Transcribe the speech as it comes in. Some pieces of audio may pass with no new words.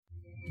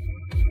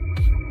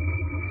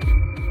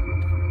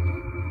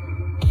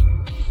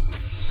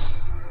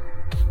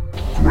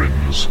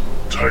Stories,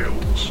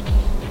 Tales.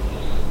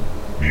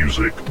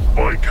 Music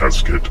by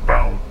Casket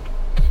Bound.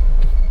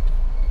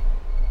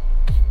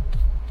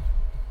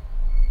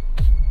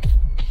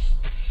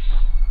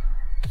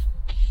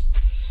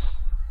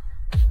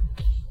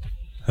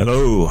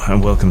 Hello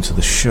and welcome to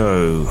the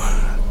show.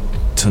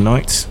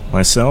 Tonight,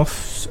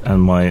 myself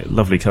and my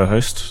lovely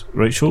co-host,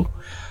 Rachel,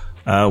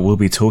 will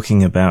be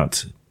talking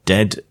about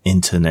dead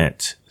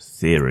internet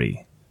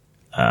theory,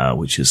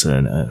 which is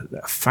a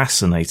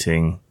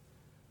fascinating,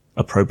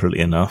 appropriately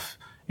enough,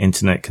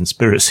 internet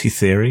conspiracy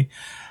theory.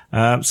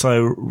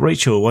 So,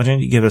 Rachel, why don't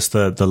you give us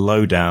the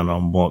lowdown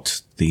on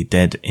what the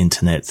dead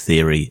internet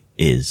theory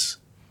is?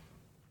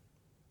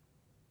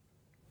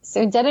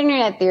 So dead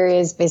internet theory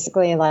is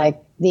basically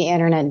like the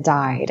internet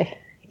died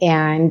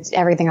and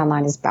everything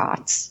online is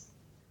bots.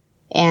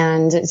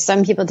 And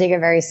some people take it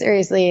very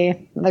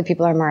seriously. Other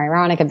people are more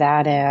ironic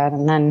about it.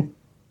 And then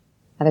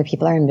other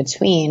people are in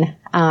between.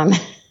 I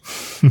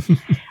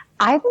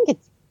think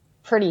it's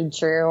pretty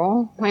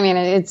true. I mean,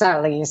 it's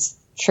at least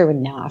true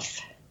enough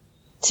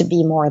to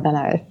be more than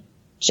a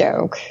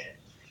joke.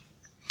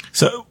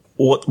 So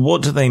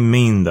what do they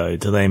mean, though?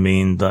 Do they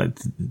mean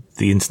that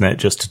the internet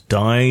just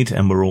died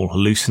and we're all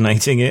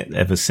hallucinating it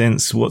ever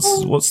since?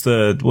 What's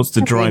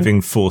the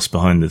driving force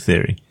behind the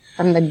theory?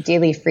 From the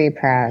Daily Free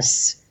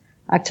Press,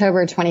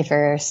 October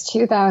 21st,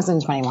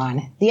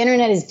 2021. The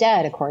internet is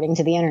dead, according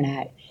to the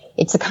internet.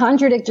 It's a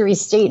contradictory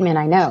statement,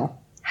 I know.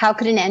 How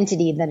could an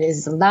entity that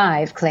is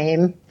alive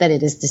claim that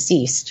it is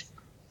deceased?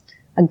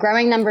 A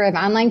growing number of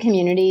online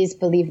communities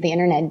believe the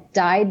internet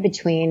died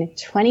between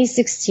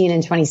 2016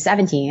 and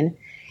 2017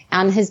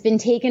 and has been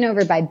taken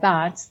over by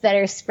bots that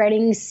are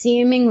spreading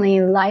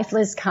seemingly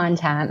lifeless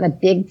content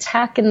that big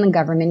tech and the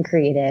government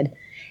created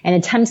and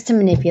attempts to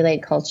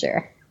manipulate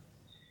culture.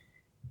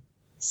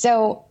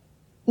 So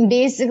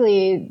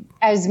basically,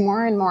 as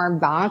more and more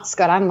bots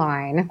got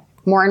online,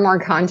 more and more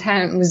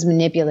content was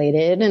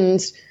manipulated, and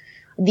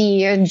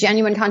the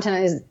genuine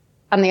content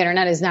on the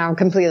internet is now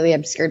completely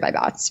obscured by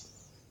bots.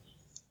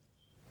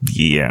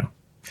 Yeah.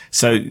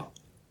 So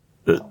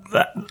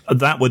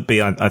that would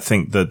be, I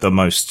think, the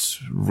most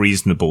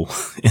reasonable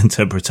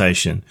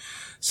interpretation.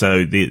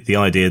 So the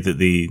idea that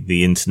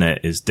the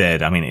internet is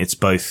dead, I mean, it's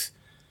both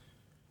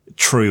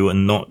true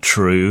and not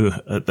true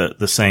at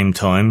the same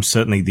time.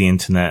 Certainly the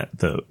internet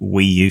that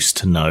we used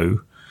to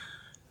know,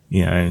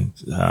 you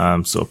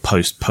know, sort of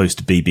post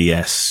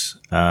BBS,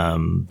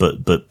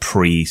 but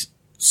pre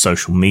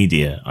social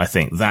media, I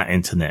think that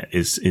internet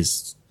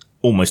is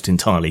almost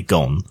entirely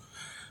gone.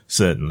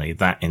 Certainly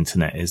that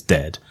internet is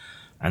dead.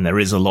 And there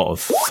is a lot of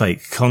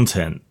fake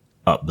content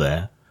up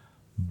there.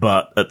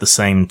 But at the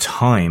same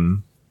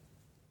time,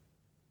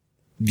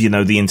 you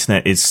know, the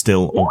internet is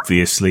still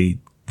obviously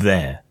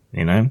there,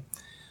 you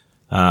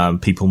know?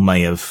 People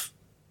may have,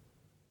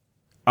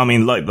 I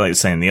mean, like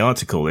say in the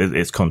article,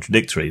 it's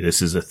contradictory.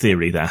 This is a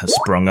theory that has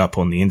sprung up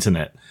on the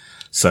internet.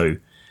 So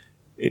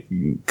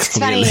it's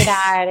funny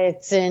that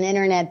it's an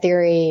internet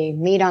theory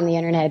made on the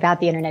internet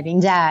about the internet being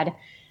dead.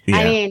 Yeah.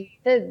 I mean,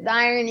 the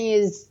irony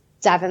is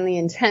definitely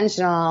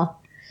intentional.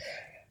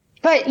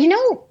 But, you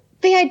know,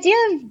 the idea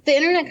of the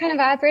internet kind of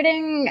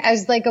operating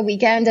as like a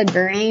Weekend at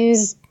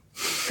Bernie's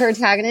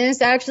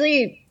protagonist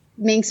actually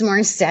makes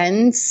more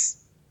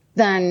sense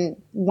than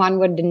one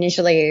would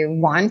initially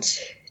want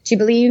to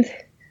believe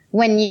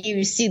when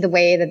you see the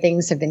way that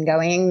things have been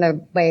going,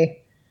 the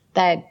way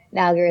that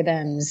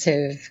algorithms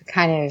have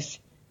kind of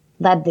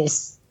led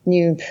this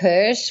new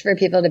push for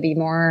people to be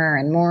more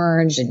and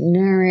more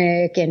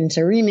generic and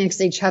to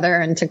remix each other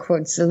and to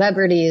quote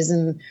celebrities.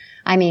 And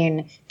I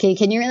mean,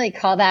 can you really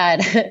call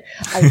that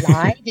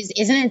alive?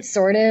 Isn't it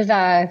sort of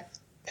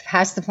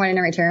past the point of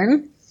no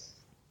return?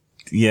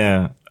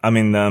 Yeah. I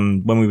mean,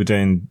 when we were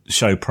doing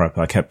show prep,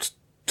 I kept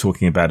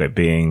talking about it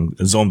being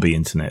a zombie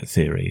internet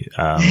theory.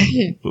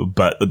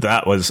 But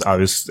that was, I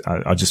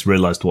just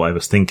realized what I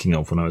was thinking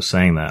of when I was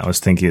saying that. I was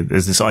thinking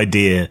there's this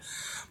idea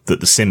that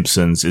The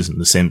Simpsons isn't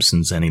The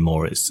Simpsons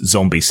anymore. It's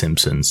Zombie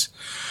Simpsons,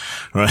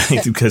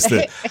 right? Because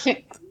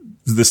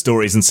the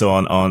stories and so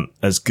on aren't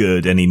as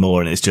good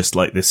anymore. And it's just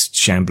like this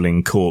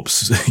shambling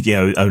corpse, you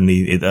know,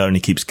 it only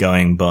keeps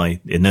going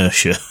by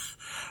inertia,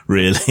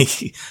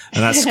 really.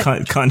 And that's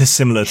kind of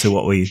similar to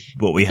what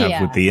we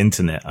have with the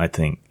internet, I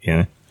think,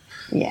 yeah.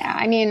 Yeah.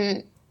 I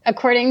mean,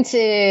 according to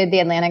The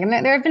Atlantic, and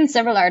there have been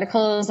several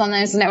articles on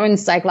this, and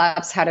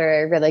Cyclops had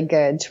a really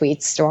good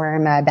tweet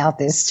storm about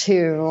this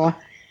too.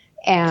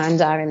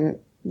 And I mean,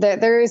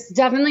 there's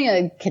definitely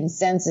a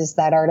consensus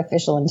that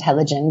artificial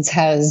intelligence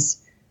has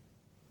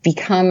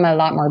become a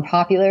lot more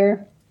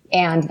popular,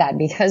 and that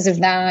because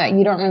of that,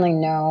 you don't really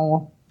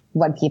know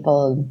what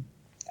people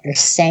are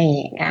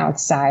saying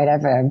outside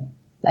of a,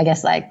 I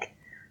guess, like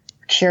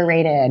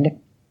curated.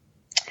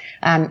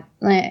 Let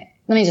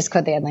me just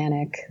quote The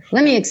Atlantic.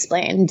 Let me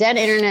explain. Dead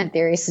internet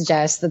theory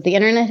suggests that the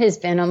internet has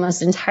been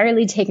almost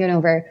entirely taken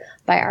over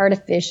by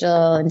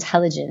artificial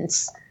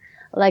intelligence.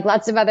 Like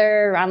lots of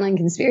other online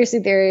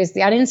conspiracy theories,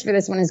 the audience for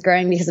this one is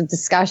growing because of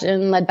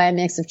discussion led by a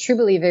mix of true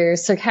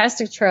believers,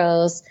 sarcastic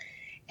trolls,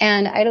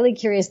 and idly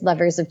curious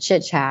lovers of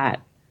chit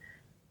chat.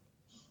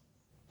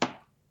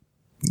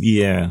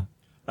 Yeah.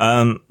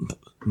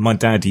 My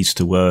dad used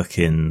to work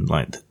in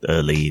like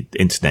early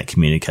internet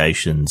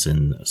communications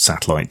and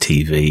satellite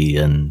TV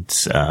and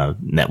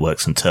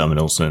networks and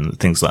terminals and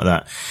things like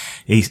that.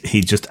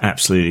 He just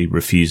absolutely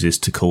refuses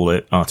to call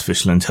it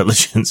artificial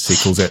intelligence. He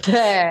calls it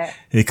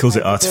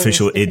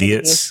artificial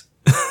idiots.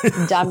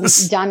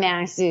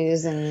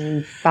 Dumbasses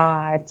and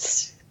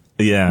bots.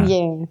 Yeah.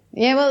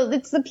 Yeah. Well,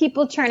 it's the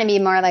people trying to be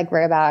more like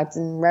robots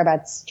and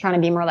robots trying to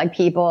be more like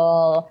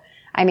people.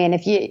 I mean,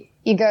 if you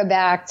go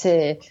back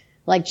to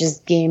like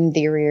just game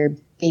theory or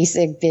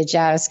basic bitch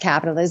ass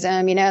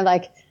capitalism,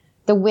 like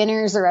the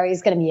winners are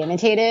always going to be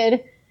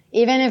imitated.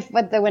 Even if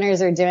what the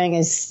winners are doing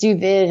is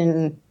stupid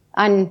and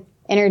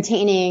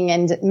unentertaining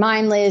and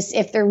mindless,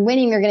 if they're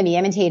winning, they're going to be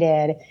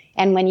imitated.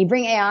 And when you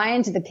bring AI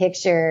into the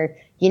picture,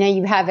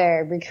 you have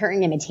a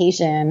recurring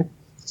imitation.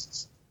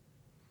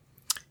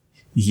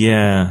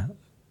 Yeah.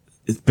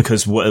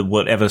 Because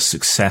whatever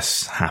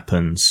success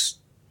happens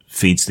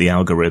feeds the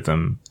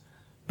algorithm.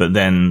 But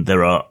then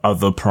there are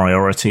other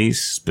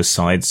priorities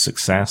besides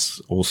success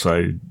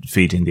also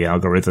feeding the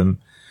algorithm,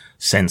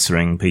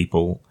 censoring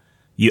people.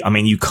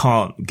 You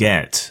can't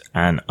get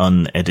an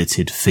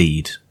unedited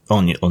feed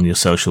on your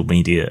social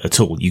media at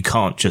all. You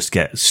can't just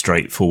get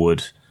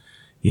straightforward,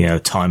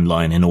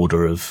 timeline in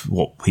order of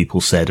what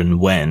people said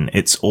and when.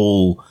 It's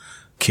all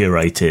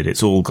curated.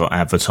 It's all got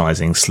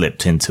advertising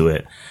slipped into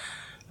it.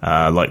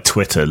 Like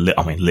Twitter,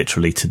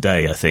 literally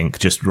today, I think,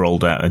 just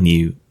rolled out a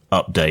new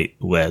update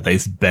where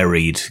they've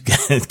buried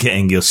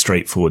getting your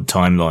straightforward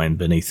timeline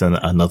beneath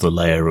another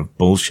layer of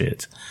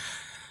bullshit.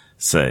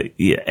 So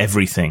yeah,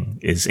 everything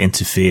is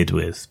interfered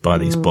with by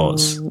these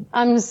bots.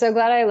 I'm so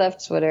glad I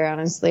left Twitter,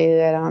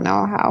 honestly. I don't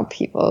know how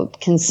people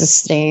can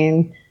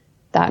sustain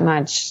that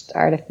much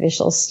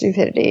artificial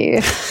stupidity.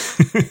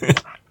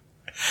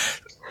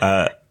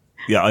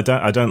 Yeah, I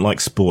don't like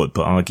sport,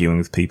 but arguing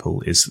with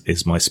people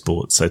is my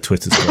sport. So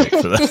Twitter's great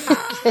for that.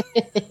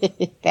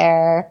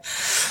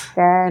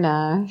 Fair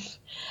enough.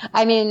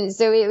 I mean,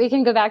 so we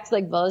can go back to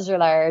like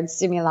Baudrillard,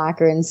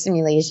 simulacra and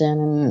simulation.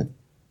 And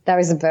that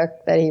was a book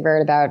that he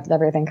wrote about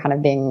everything kind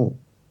of being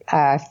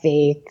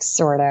fake,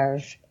 sort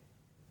of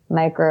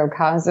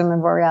microcosm of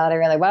what reality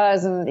really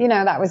was. And,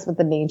 that was what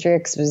The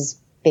Matrix was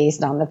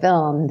based on, the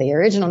film. The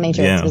original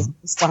Matrix was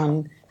based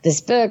on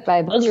this book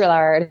by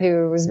Baudrillard,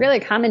 who was really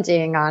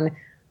commenting on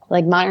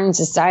like modern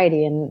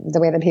society and the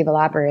way that people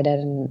operated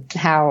and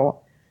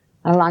how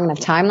on a long enough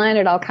timeline,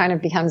 it all kind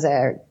of becomes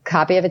a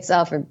copy of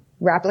itself, a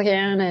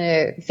replicant,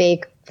 a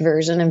fake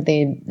version of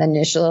the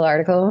initial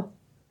article.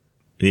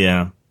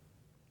 Yeah.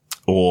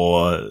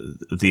 Or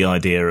the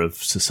idea of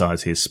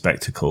society as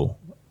spectacle.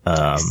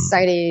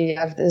 Society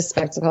of the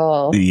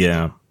spectacle.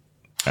 Yeah.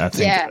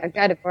 I've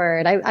got a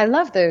word. I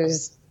love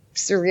those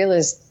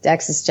surrealist,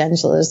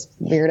 existentialist,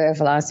 weirdo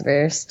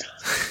philosophers.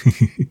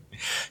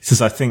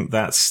 Because I think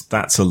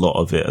that's a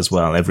lot of it as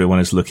well. Everyone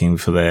is looking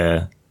for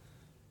their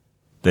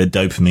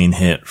dopamine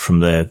hit from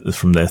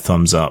their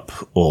thumbs up,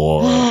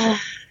 or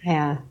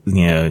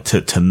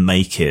to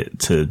make it,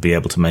 to be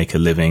able to make a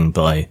living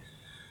by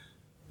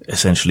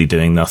essentially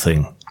doing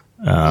nothing.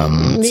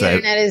 The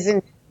internet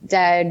isn't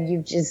dead.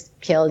 You've just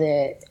killed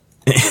it.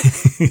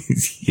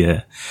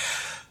 Yeah,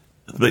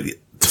 but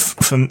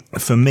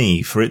for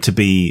me, for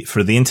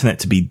the internet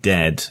to be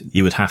dead,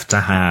 you would have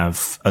to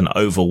have an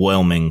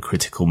overwhelming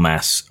critical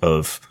mass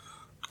of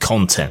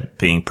content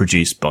being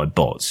produced by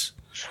bots.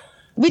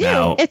 We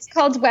do. It's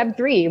called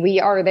Web3. We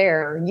are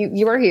there.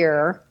 You are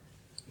here.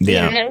 The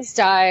internet has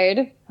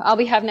died. All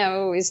we have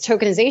now is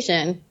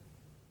tokenization.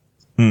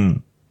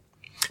 But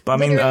I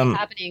mean,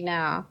 happening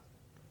now.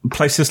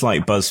 Places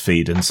like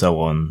BuzzFeed and so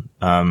on,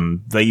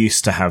 they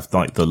used to have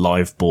like the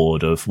live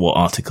board of what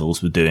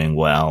articles were doing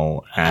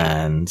well,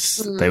 and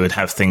they would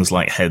have things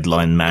like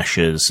headline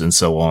mashers and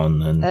so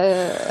on, and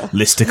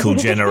listicle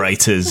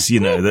generators,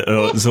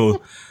 it's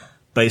all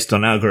based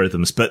on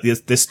algorithms, but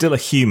there's still a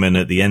human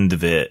at the end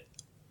of it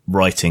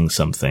writing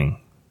something.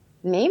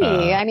 Maybe.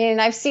 I mean,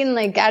 I've seen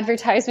like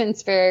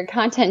advertisements for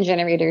content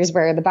generators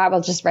where the bot will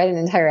just write an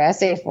entire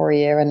essay for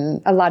you,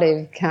 and a lot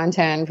of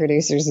content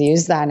producers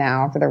use that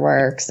now for their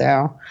work.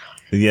 So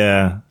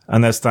yeah,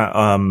 and there's that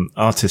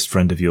artist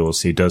friend of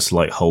yours who does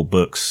like whole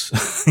books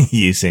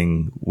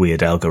using weird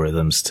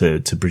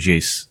algorithms to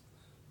produce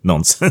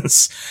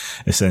nonsense,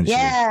 essentially.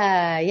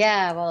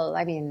 Yeah. Well,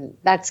 I mean,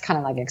 that's kind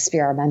of like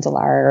experimental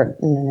art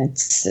in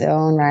its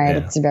own right.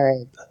 Yeah. It's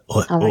very.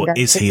 Or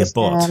is he a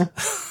bot?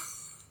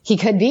 He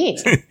could be.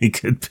 He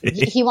could be.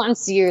 He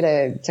wants you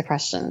to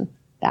question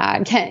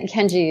that.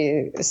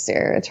 Kenji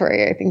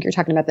Saratori, I think you're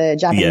talking about, the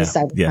Japanese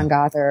cyberpunk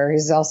author,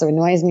 who's also a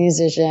noise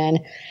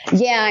musician.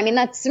 Yeah, I mean,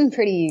 that's some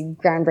pretty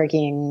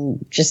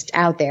groundbreaking, just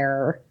out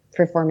there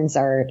performance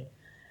art.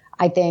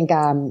 I think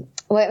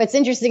what's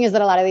interesting is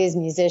that a lot of these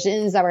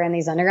musicians that were in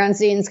these underground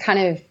scenes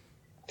kind of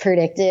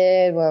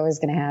predicted what was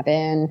going to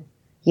happen,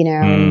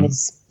 in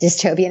this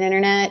dystopian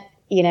internet.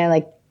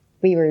 Like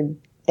we were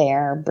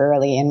there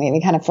burly and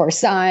we kind of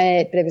foresaw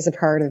it, but it was a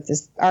part of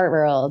this art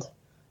world.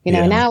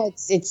 Now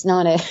it's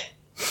not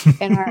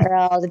in our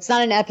world. It's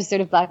not an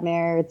episode of Black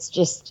Mirror. It's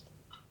just,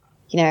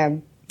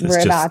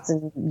 robots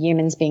and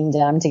humans being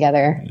dumb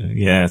together.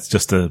 Yeah, it's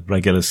just a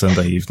regular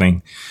Sunday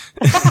evening.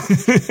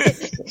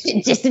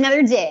 Just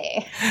another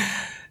day.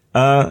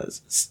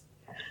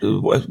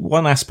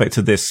 One aspect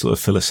of this, sort of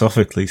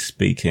philosophically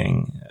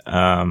speaking,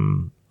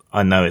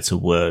 I know it's a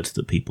word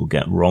that people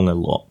get wrong a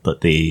lot,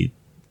 but do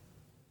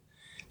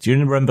you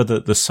remember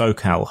the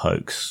SoCal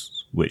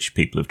hoax, which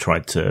people have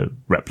tried to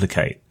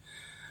replicate,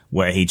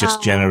 where he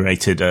just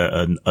generated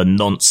a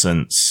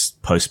nonsense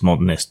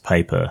postmodernist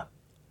paper?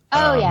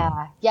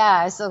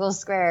 Yeah, Circle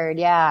Squared,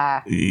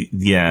 yeah.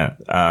 Yeah,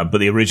 but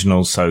the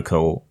original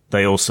SoCal,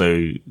 they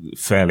also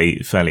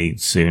fairly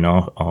soon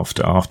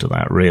after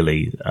that,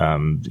 really,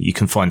 you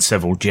can find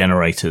several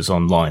generators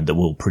online that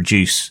will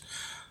produce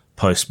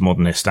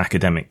postmodernist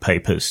academic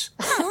papers,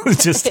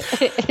 just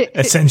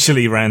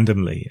essentially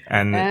randomly.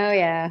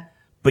 And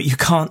but you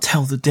can't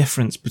tell the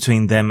difference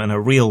between them and a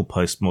real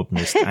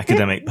postmodernist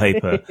academic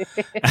paper,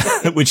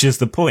 which is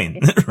the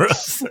point.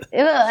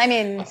 Well, I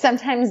mean,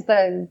 sometimes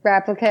the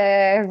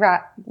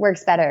replica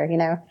works better,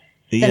 than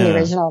the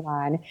original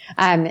one.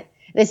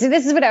 This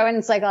is what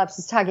Owen Cyclops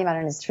was talking about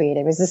in his tweet.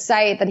 It was a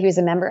site that he was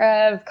a member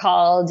of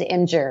called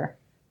Imgur.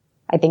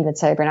 I think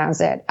that's how you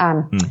pronounce it.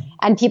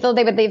 And people,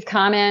 they would leave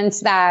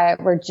comments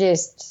that were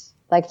just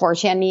like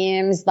 4chan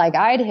memes, like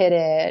I'd hit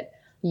it,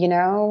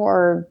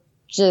 or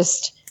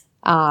just,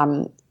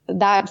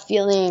 that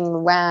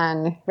feeling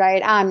when,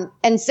 right?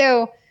 And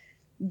so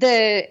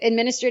the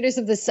administrators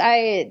of the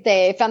site,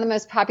 they found the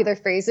most popular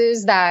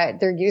phrases that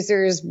their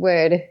users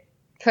would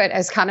put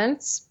as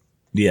comments.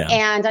 Yeah.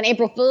 And on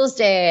April Fool's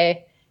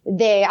Day,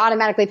 they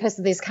automatically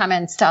posted these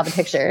comments to all the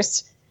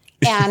pictures.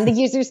 And the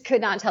users could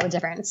not tell the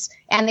difference.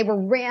 And they were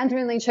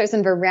randomly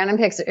chosen for random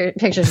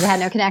pictures that had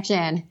no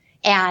connection.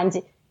 And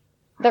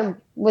there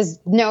was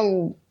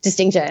no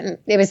distinction.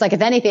 It was like,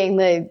 if anything,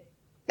 the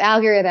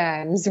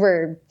algorithms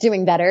were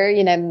doing better,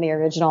 than the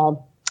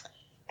original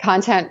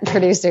content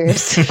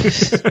producers,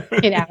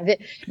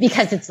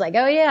 because it's like,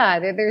 oh yeah,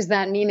 there's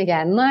that meme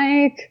again.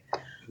 Like,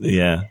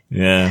 yeah.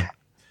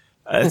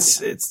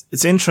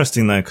 It's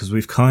interesting though, because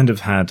we've kind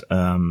of had,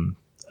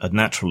 a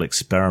natural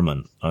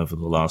experiment over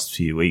the last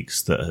few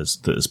weeks that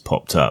has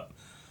popped up.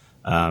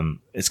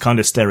 It's kind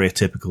of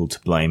stereotypical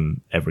to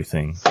blame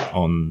everything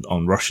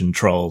on Russian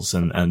trolls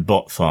and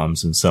bot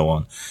farms and so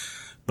on.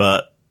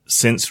 But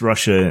since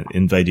Russia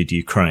invaded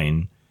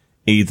Ukraine,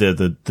 either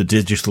the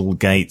digital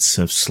gates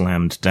have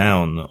slammed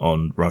down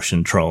on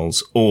Russian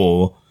trolls,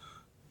 or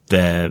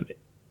their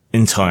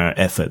entire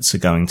efforts are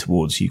going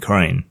towards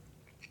Ukraine.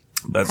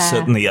 But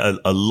certainly a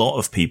lot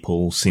of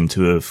people seem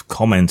to have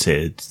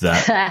commented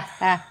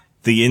that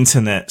the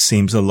internet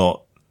seems a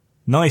lot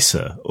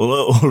nicer.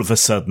 All of a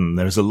sudden,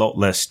 there's a lot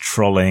less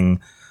trolling,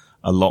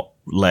 a lot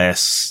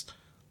less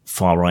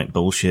far-right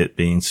bullshit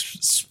being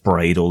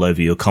sprayed all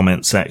over your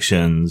comment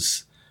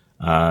sections.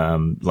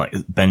 Like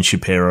Ben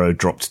Shapiro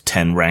dropped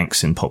 10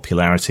 ranks in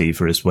popularity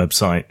for his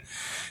website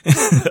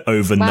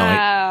overnight.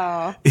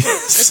 Wow.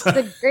 It's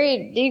the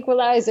great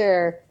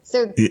equalizer.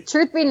 So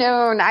truth be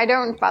known, I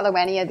don't follow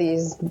any of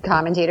these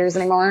commentators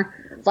anymore.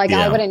 Like,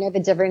 I wouldn't know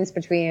the difference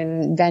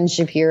between Ben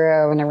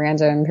Shapiro and a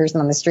random person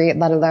on the street,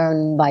 let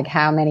alone like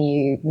how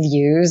many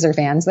views or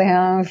fans they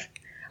have.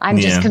 I'm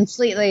just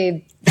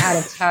completely out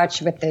of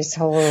touch with this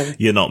whole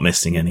You're not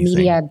missing anything.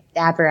 Media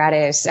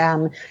apparatus.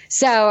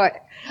 So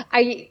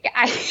I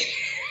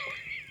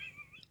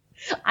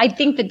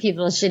think that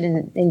people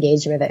shouldn't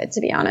engage with it,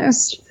 to be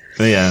honest.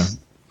 Yeah.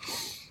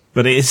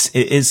 But it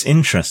is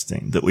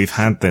interesting that we've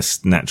had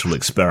this natural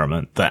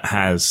experiment that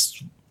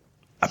has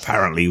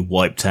apparently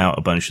wiped out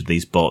a bunch of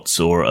these bots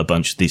or a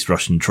bunch of these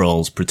Russian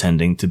trolls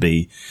pretending to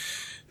be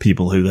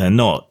people who they're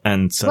not.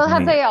 And suddenly, well,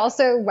 have they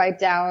also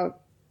wiped out,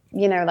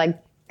 like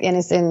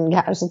innocent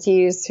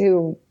casualties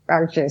who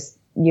are just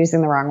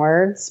using the wrong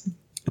words?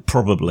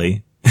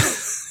 Probably.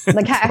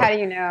 Like, how do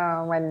you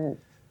know when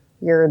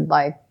you're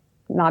like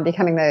not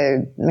becoming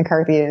the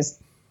McCarthyist,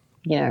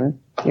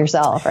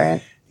 yourself,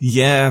 right?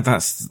 Yeah,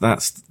 that's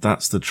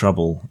the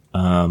trouble.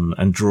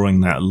 And drawing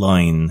that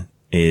line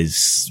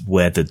is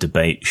where the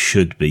debate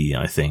should be,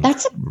 I think.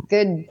 That's a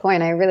good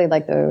point. I really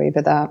like the way you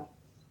put that.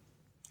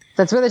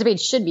 That's where the debate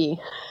should be.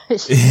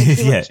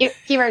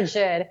 Keyword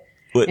should.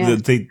 Well, yeah.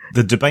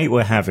 The debate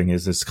we're having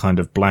is this kind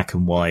of black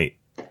and white,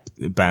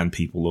 ban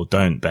people or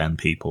don't ban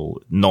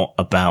people, not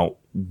about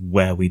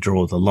where we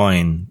draw the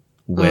line,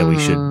 where we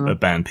should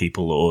ban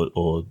people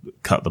or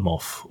cut them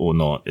off or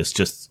not. It's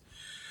just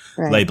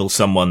label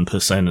someone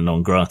persona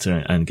non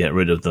grata and get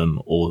rid of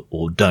them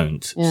or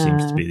don't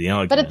seems to be the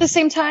argument. But at the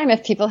same time,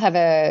 if people have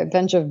a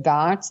bunch of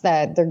bots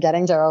that they're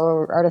getting to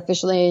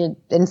artificially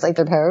inflate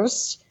their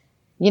posts,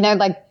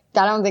 like,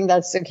 I don't think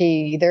that's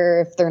okay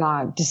either if they're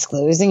not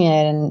disclosing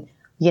it. And,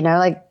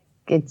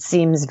 it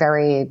seems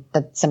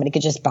that somebody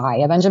could just buy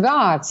a bunch of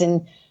bots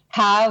and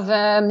have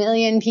 1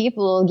 million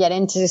people get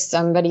into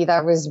somebody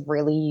that was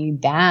really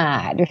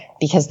bad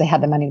because they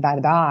had the money to buy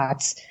the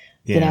bots.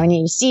 Yeah. You know, and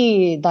you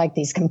see like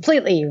these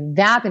completely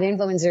vapid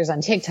influencers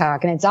on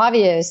TikTok, and it's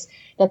obvious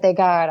that they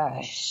got a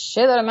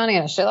shitload of money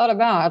and a shitload of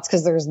bots,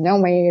 because there's no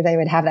way they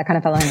would have that kind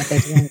of following if they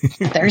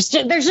didn't. There's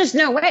just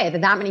no way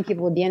that many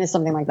people would be into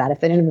something like that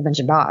if they didn't have a bunch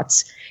of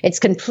bots. It's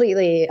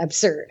completely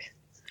absurd.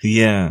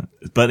 Yeah,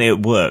 but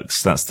it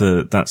works. That's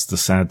the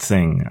sad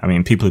thing. I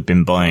mean, people have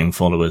been buying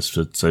followers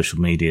for social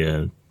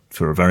media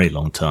for a very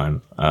long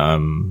time.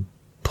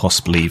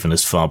 Possibly even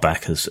as far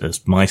back as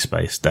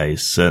MySpace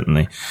days,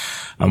 certainly.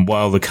 And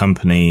while the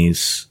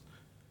companies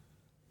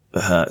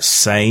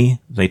say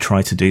they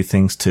try to do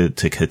things to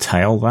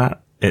curtail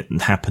that,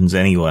 it happens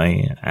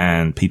anyway,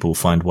 and people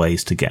find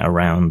ways to get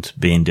around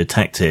being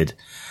detected.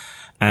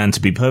 And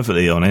to be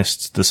perfectly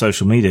honest, the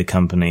social media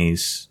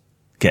companies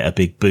get a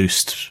big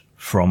boost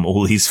from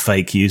all these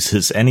fake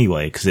users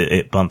anyway, because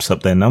it bumps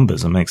up their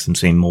numbers and makes them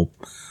seem more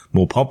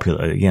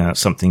popular. Yeah, it's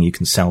something you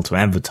can sell to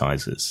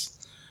advertisers.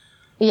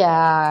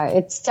 Yeah,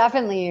 it's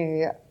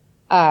definitely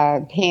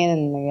a pain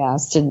in the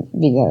ass to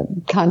be a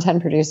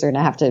content producer and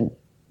have to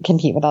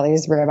compete with all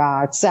these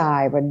robots.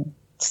 I would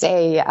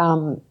say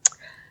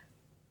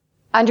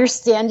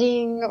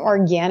understanding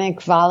organic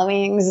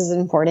followings is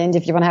important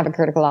if you want to have a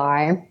critical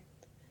eye,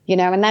 you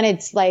know, and then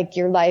it's like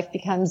your life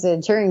becomes a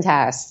Turing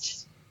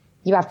test.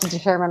 You have to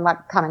determine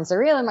what comments are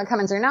real and what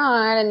comments are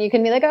not, and you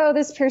can be like, oh,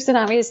 this person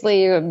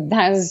obviously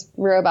has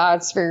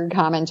robots for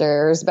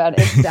commenters, but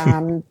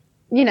it's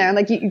you know,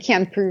 like you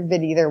can't prove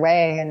it either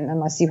way, and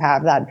unless you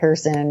have that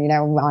person, you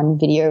know, on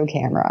video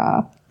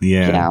camera.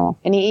 Yeah. You know,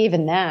 and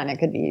even then, it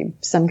could be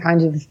some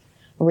kind of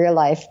real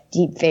life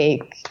deep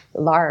fake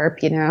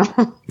LARP, you know.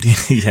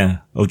 Yeah,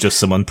 or just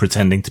someone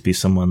pretending to be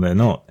someone they're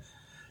not.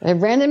 A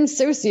random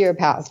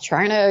sociopath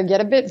trying to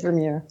get a bit from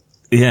you.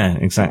 Yeah,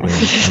 exactly.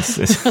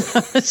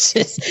 It's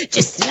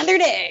just another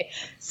day.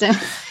 So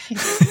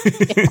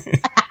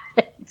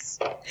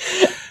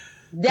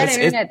that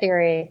internet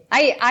theory,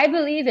 I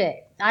believe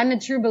it. I'm a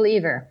true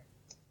believer.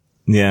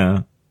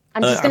 Yeah.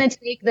 I'm just going to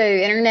take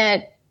the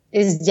internet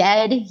is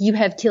dead. You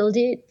have killed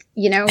it.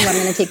 You know, I'm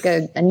going to take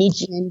a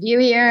Nietzschean view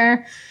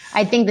here.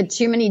 I think that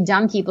too many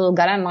dumb people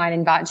got online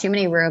and bought too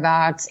many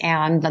robots,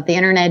 and that the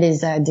internet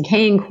is a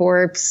decaying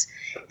corpse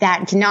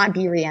that cannot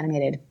be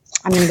reanimated.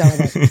 I'm going to go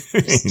with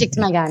it. Just stick to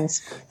my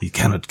guns. You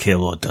cannot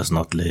kill what does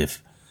not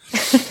live.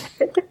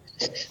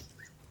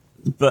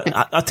 But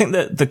I think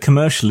that the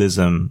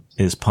commercialism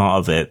is part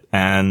of it,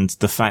 and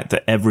the fact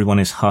that everyone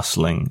is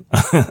hustling,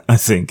 I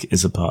think,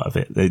 is a part of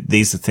it.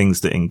 These are things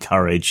that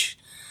encourage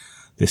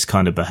this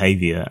kind of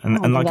behavior.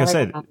 And like I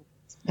said,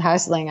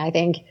 hustling, I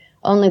think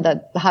only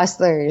the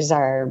hustlers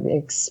are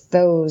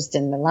exposed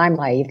in the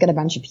limelight. You've got a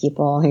bunch of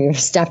people who've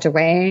stepped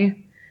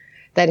away,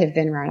 that have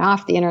been run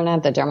off the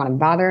internet, that don't want to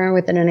bother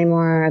with it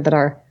anymore, that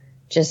are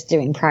just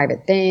doing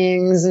private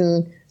things.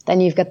 And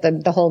then you've got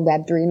the whole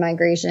Web3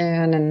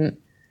 migration. And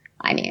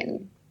I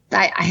mean,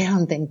 I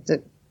don't think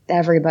that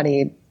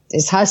everybody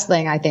is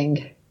hustling. I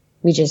think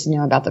we just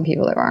know about the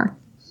people that are.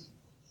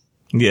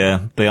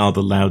 Yeah, they are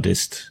the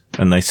loudest,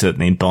 and they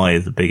certainly buy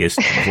the biggest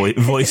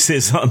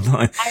voices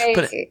online.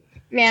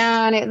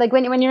 Man, like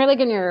when you're like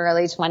in your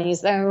early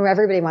 20s, though,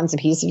 everybody wants a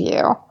piece of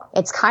you.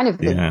 It's kind of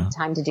the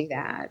time to do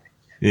that.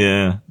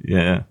 Yeah,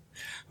 yeah.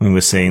 I mean,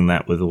 we're seeing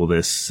that with all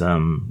this, the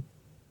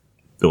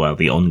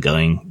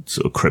ongoing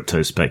sort of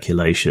crypto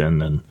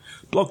speculation and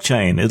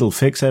blockchain. It'll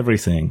fix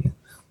everything.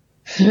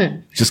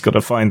 Just got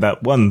to find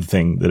that one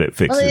thing that it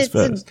fixes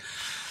first.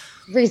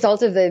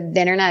 Result of the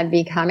internet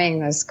becoming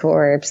this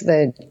corpse,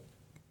 the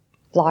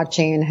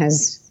blockchain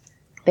has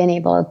been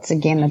able to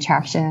gain the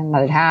traction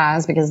that it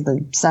has because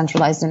the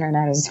centralized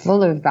internet is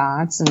full of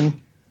bots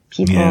and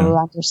people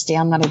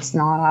understand that it's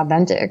not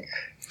authentic.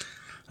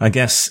 I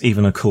guess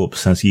even a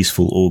corpse has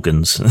useful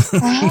organs.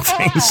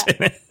 Things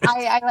in it.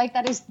 I like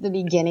that as the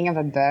beginning of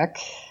a book,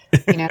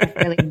 you know, a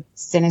really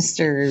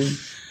sinister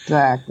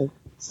book.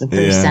 It's the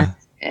first sentence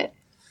of it.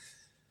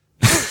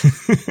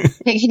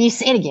 Hey, can you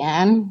say it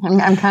again?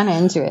 I'm kind of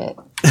into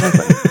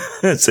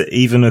it. So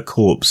even a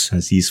corpse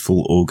has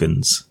useful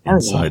organs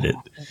inside it.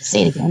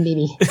 Say it again,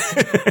 baby.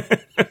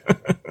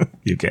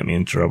 You get me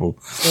in trouble.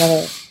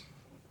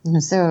 I'm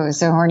so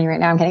horny right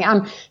now. I'm kidding.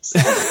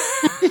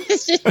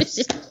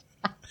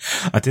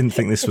 I didn't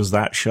think this was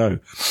that show.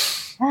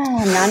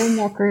 I'm not a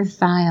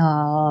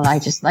necrophile. I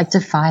just like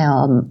to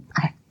file.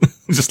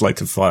 Just like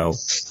to file.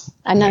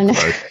 I'm not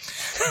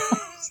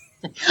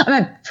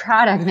I'm a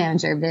product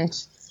manager,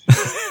 bitch.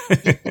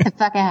 Get the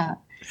fuck out.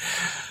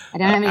 I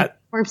don't have any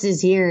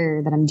corpses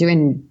here that I'm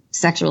doing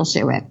sexual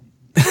shit with.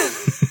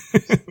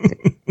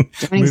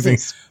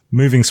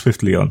 Moving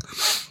swiftly on.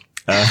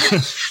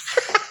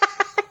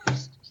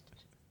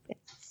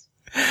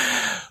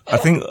 I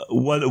think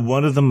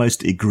one of the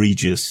most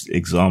egregious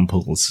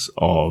examples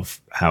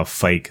of how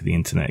fake the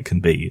internet can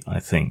be, I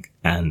think,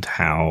 and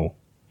how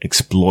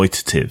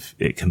exploitative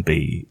it can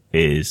be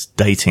is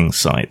dating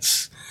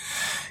sites,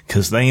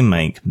 because they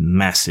make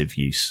massive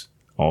use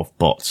of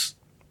bots.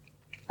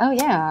 Oh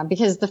yeah,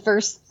 because the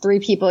first 3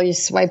 people you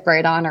swipe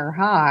right on are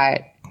hot,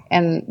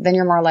 and then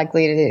you're more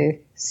likely to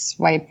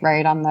swipe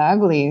right on the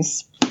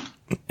uglies.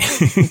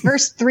 The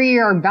first 3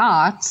 are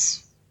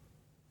bots.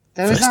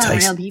 Those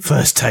aren't real people.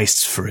 First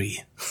taste's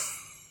free.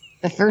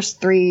 The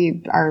first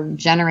 3 are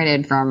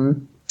generated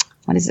from,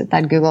 what is it,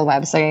 that Google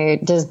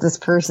website? Does this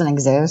person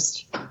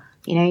exist?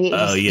 You know,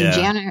 you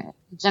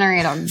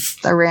generate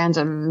a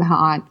random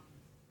hottie.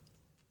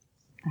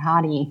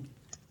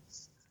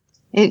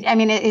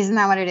 Isn't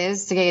that what it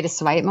is? To get you to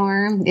swipe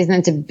more? Isn't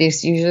it to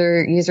boost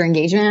user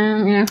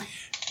engagement, you know?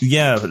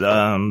 Yeah,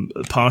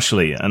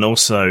 partially. And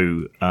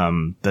also,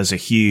 there's a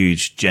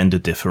huge gender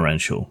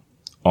differential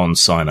on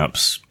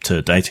signups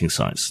to dating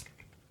sites.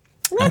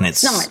 And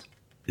it's not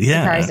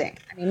surprising.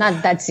 I mean,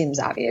 that seems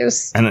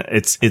obvious. And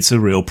it's a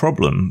real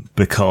problem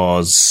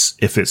because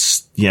if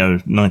it's,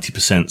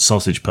 90%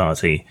 sausage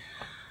party,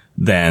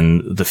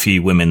 then the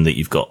few women that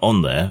you've got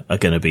on there are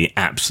going to be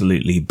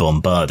absolutely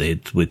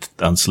bombarded with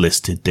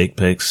unsolicited dick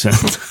pics and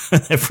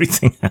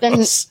everything else.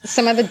 Then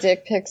some of the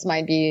dick pics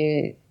might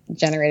be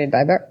generated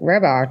by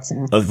robots.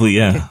 Well,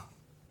 yeah.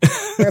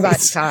 Robot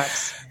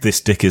cocks.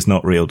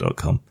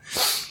 Thisdickiснotreal.com.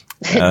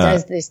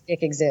 Does this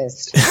dick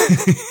exist?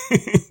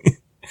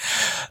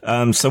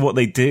 So what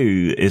they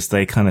do is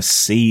they kind of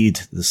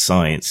seed the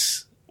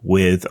sites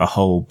with a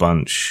whole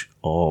bunch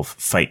of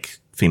fake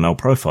female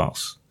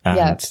profiles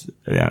and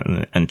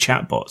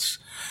chatbots.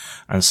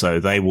 And so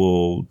they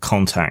will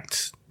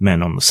contact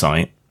men on the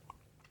site,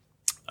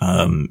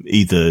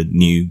 either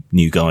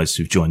new guys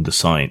who've joined the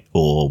site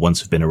or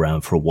ones who've been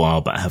around for a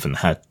while but haven't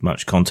had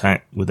much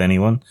contact with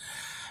anyone.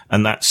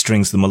 And that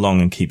strings them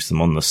along and keeps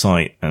them on the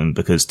site. And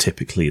because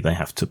typically they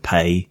have to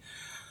pay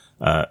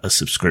a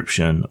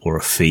subscription or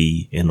a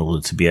fee in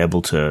order to be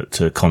able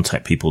to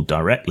contact people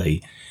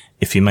directly,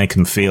 if you make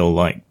them feel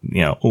like,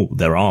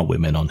 there are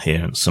women on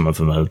here and some of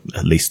them are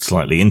at least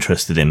slightly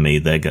interested in me,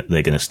 they're going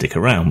to stick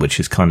around, which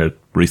is kind of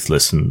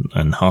ruthless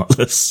and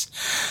heartless.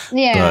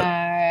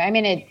 Yeah.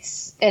 But,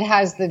 it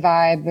has the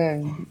vibe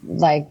of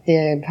like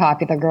the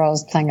popular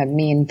girls playing a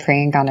mean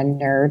prank on a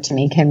nerd to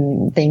make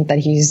him think that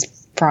he's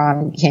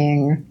prom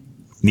king.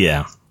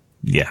 Yeah.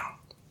 Yeah.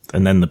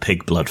 And then the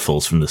pig blood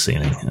falls from the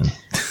ceiling.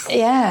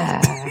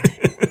 Yeah.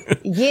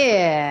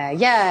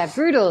 Yeah.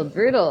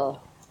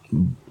 Brutal.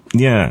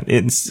 Yeah.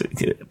 It's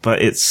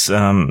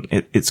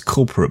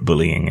corporate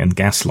bullying and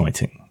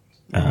gaslighting.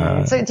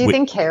 So do you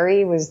think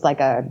Carrie was like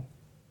a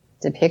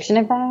depiction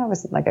of that?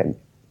 Was it like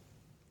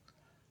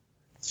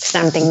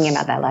so I'm thinking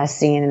about that last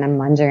scene and I'm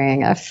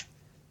wondering if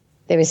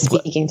they were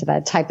speaking to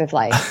that type of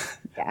like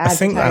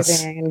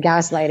advertising and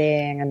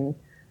gaslighting and.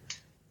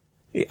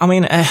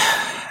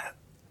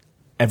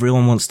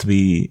 Everyone wants to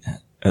be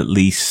at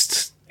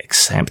least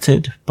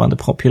accepted by the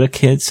popular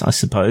kids, I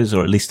suppose,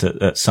 or at least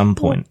at some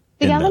point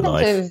in their life. The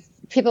element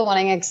of people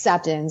wanting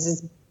acceptance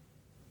is,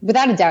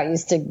 without a doubt,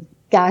 used to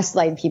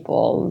gaslight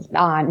people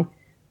on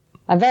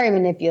a very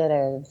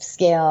manipulative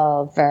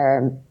scale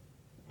for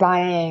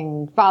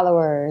buying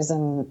followers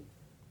and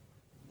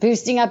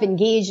boosting up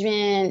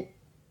engagement.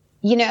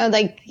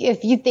 Like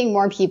if you think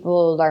more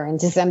people are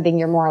into something,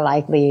 you're more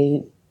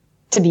likely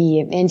to be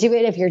into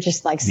it. If you're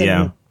just like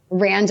some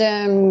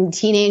random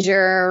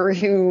teenager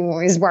who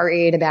is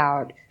worried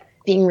about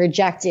being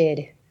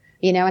rejected,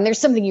 and there's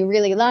something you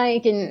really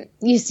like and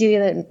you see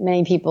that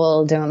many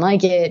people don't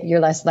like it, you're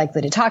less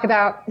likely to talk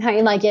about how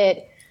you like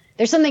it.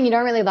 There's something you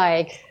don't really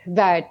like,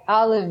 but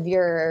all of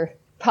your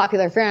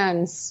popular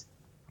friends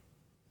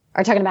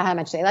are talking about how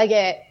much they like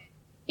it.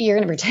 You're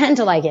going to pretend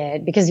to like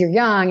it because you're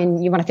young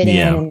and you want to fit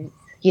in and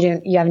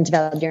you haven't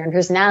developed your own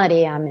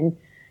personality.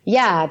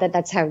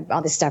 That's how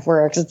all this stuff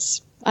works.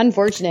 It's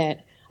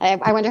unfortunate.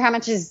 I wonder how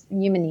much is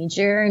human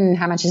nature and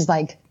how much is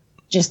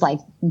just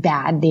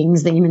bad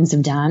things that humans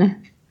have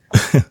done.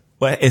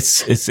 Well,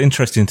 it's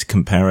interesting to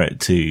compare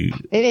it to.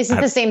 It isn't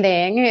the same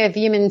thing. If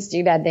humans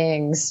do bad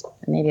things,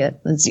 maybe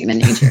that's human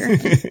nature.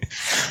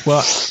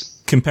 Well,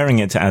 comparing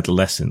it to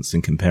adolescence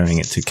and comparing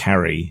it to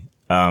Carrie,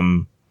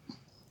 adolescence.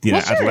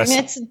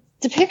 It's a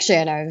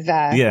depiction of.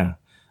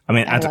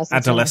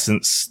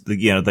 Adolescents,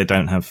 they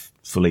don't have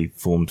fully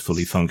formed,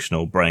 fully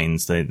functional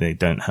brains. They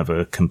don't have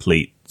a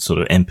complete sort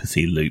of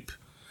empathy loop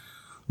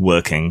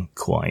working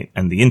quite.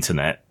 And the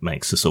internet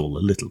makes us all a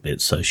little bit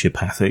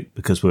sociopathic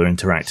because we're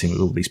interacting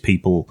with all these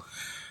people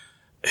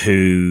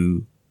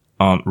who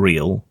aren't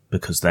real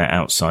because they're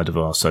outside of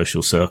our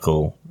social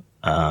circle.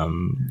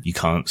 You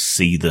can't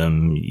see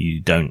them. You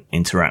don't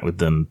interact with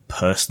them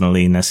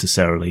personally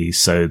necessarily.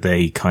 So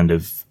they kind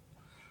of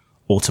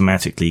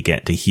automatically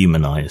get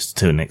dehumanized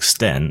to an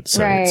extent.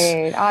 So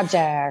right.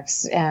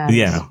 Objects.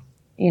 And,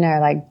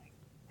 like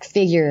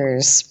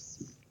figures.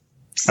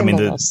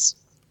 Symbols.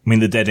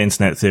 The dead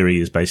internet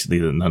theory is basically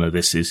that none of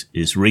this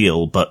is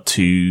real, but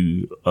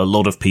to a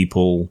lot of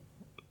people,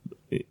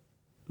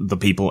 the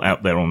people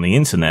out there on the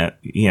internet,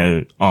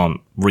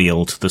 aren't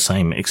real to the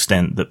same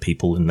extent that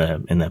people in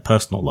their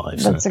personal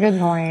lives. That's a good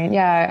point.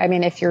 Yeah.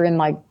 If you're in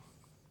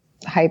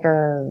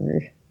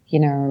hyper,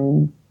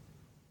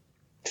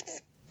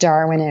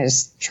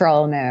 Darwinist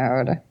troll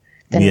mode,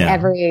 then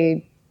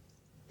every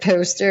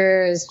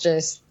poster is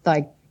just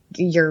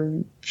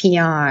your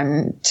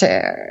peon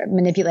to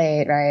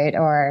manipulate, right?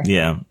 Or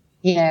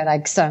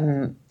like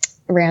some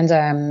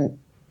random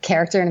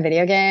character in a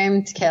video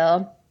game to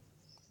kill.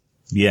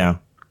 Yeah.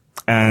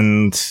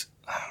 And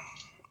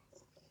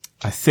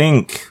I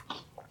think,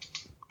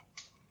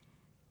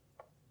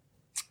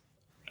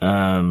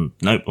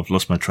 nope, I've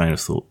lost my train of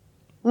thought.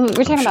 We're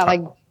talking about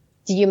like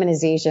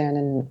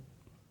dehumanization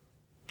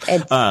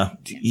and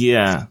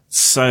yeah.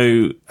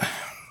 So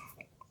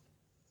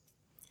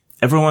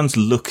everyone's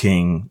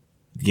looking,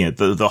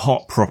 the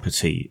hot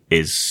property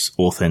is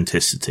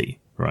authenticity,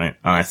 right?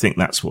 And I think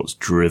that's what's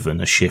driven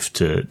a shift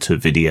to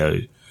video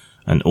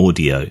and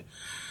audio,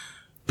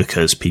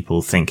 because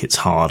people think it's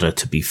harder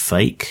to be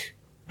fake.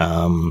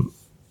 When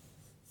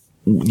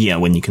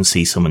you can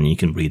see someone, you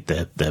can read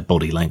their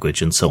body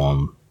language and so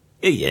on.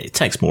 It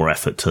takes more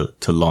effort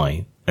to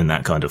lie in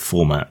that kind of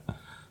format,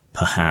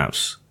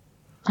 perhaps.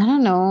 I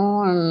don't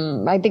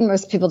know. I think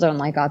most people don't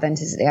like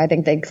authenticity. I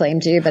think they claim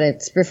to, but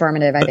it's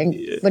performative. I think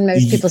when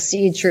most people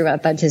see true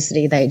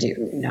authenticity, they do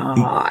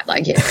not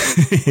like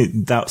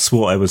it. That's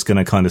what I was going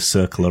to kind of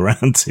circle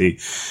around to,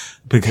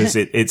 because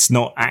it's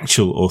not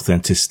actual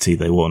authenticity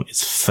they want.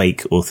 It's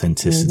fake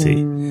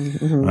authenticity,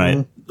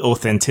 right?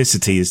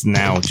 Authenticity is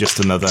now just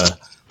another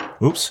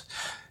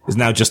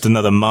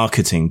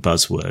marketing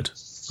buzzword,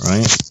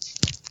 right?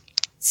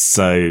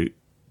 So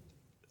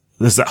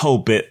there's that whole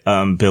bit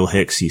Bill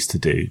Hicks used to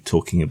do,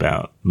 talking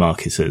about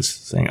marketers,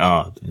 saying,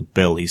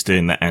 Bill, he's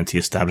doing that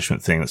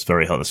anti-establishment thing. That's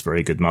very hot. That's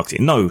very good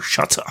marketing. No,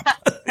 shut up.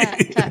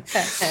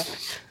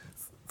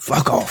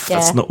 Fuck off. Yeah.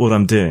 That's not what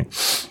I'm doing.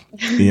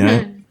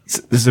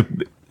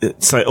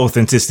 So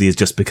authenticity has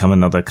just become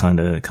another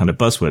kind of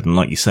buzzword. And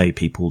like you say,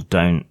 people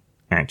don't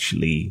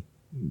actually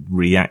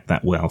react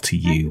that well to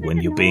you when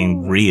you're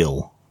being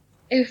real.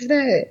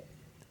 So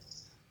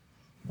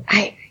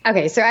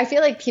I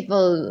feel like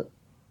people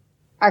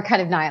are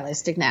kind of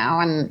nihilistic now,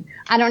 and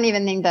I don't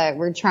even think that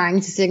we're trying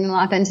to signal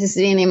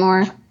authenticity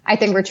anymore. I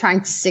think we're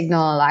trying to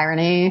signal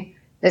irony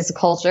as a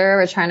culture.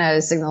 We're trying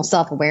to signal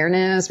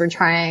self-awareness. We're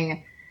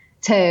trying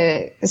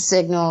to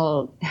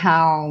signal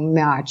how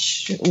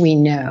much we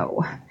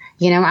know.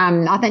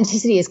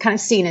 Authenticity is kind of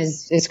seen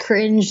as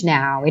cringe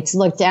now. It's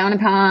looked down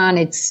upon.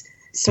 It's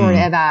sort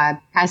of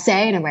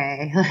passé in a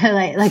way.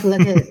 like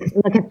look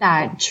at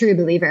that true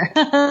believer.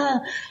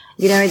 That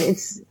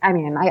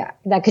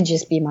could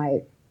just be my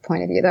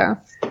point of view, though.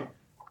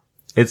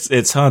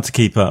 It's hard to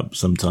keep up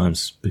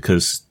sometimes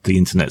because the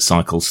internet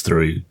cycles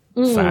through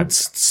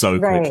fads so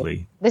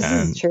quickly. This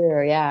is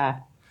true. Yeah.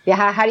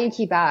 How do you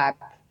keep up?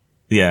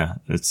 Yeah,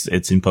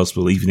 it's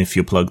impossible. Even if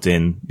you're plugged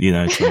in,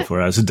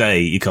 24 hours a day,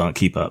 you can't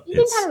keep up. You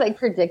can kind of like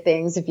predict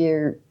things if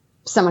you're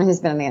someone who's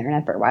been on the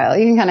internet for a while.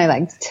 You can kind of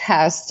like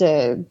test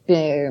a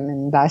boom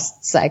and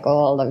bust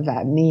cycle of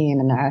a meme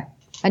and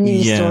a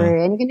news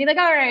story, and you can be like,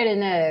 all right,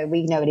 in a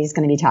week nobody's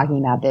going to be talking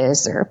about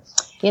this, or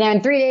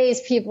in 3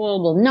 days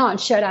people will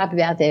not shut up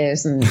about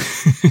this, and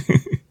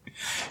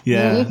you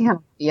can kind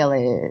of feel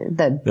it,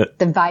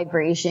 the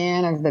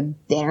vibration of the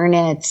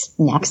internet's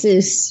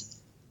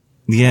nexus.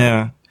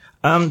 Yeah.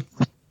 Do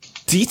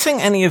you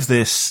think any of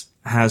this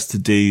has to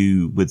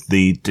do with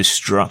the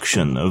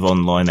destruction of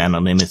online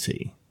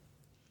anonymity?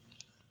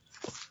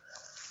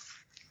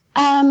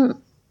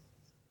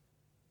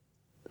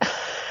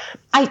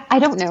 I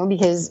don't know,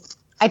 because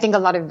I think a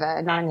lot of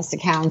anonymous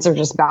accounts are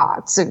just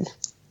bots of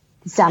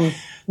some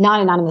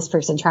non-anonymous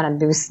person trying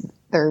to boost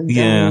their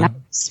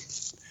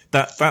numbers.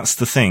 That's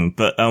the thing.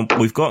 But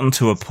we've gotten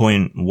to a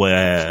point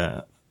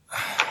where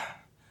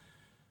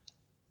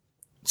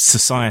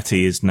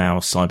society is now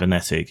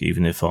cybernetic,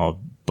 even if our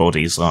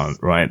bodies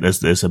aren't, right?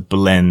 There's a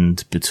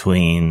blend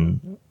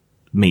between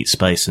meat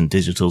space and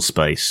digital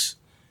space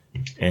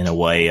in a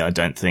way I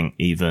don't think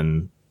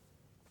even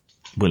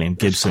William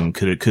Gibson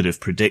could have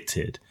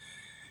predicted,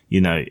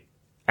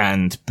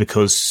 and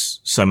because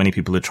so many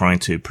people are trying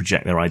to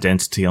project their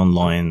identity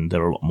online,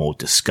 they're a lot more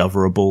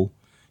discoverable.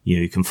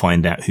 You can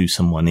find out who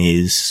someone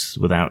is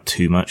without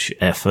too much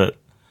effort.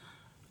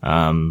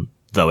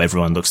 Though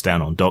everyone looks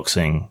down on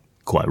doxing,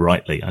 quite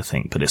rightly, I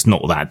think, but it's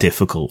not that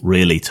difficult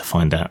really to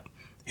find out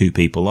who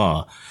people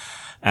are.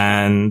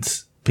 And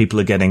people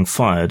are getting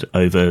fired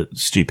over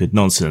stupid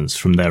nonsense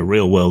from their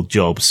real world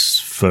jobs,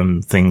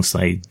 from things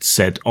they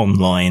said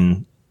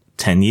online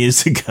 10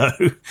 years ago,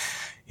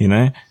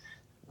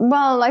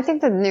 Well, I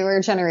think the newer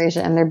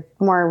generation, they're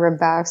more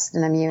robust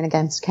and immune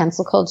against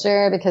cancel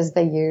culture because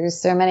they use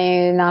so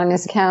many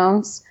anonymous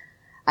accounts.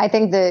 I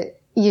think that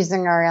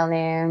using our real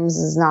names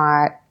is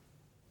not,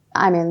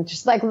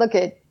 just like look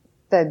at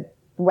the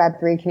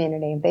Web3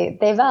 community.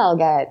 They've all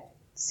got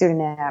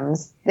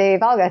pseudonyms.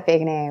 They've all got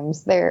fake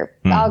names. They're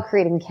all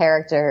creating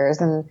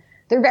characters, and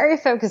they're very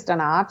focused on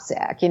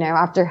OPSEC,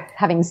 after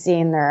having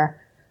seen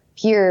their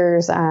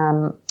peers,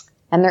 and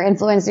their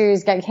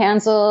influencers get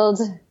canceled,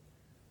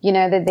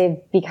 that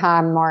they've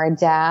become more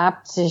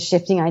adept to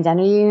shifting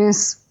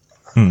identities.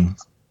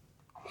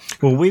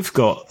 Well, we've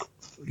got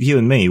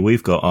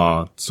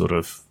our sort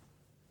of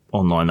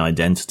online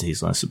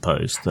identities, I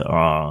suppose, that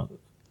are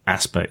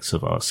aspects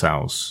of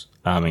ourselves.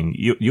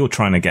 You're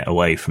trying to get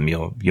away from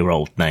your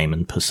old name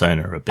and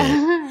persona a bit.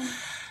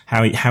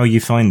 How are you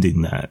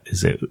finding that?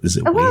 Is it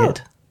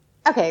weird?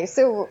 Okay,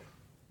 so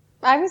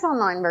I was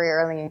online very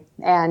early,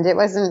 and it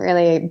wasn't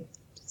really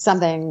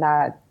something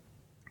that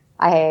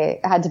I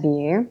had to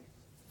be.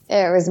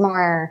 It was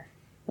more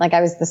like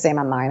I was the same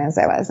online as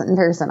I was in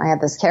person. I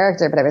had this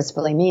character, but it was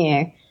fully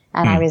me,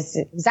 and I was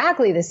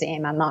exactly the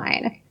same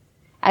online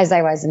as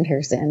I was in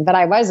person. But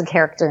I was a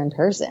character in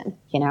person,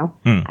 you know?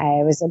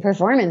 I was a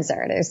performance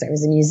artist. I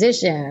was a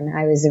musician.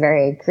 I was a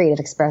very creative,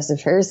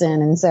 expressive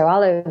person. And so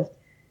all of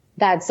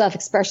that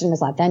self-expression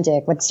was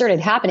authentic. What started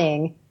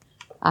happening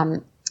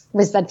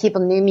was that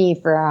people knew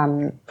me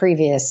from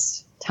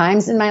previous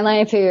times in my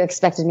life who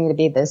expected me to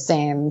be the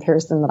same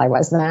person that I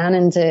was then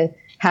and to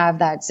have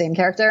that same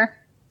character.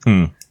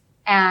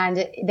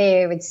 And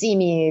they would see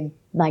me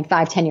like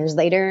 5-10 years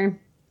later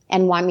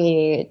and want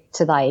me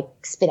to like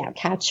spit out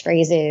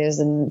catchphrases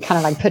and kind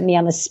of like put me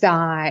on the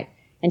spot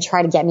and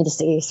try to get me to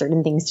say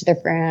certain things to their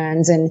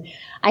friends. And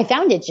I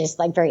found it just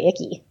like very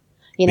icky,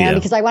 you know,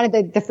 because I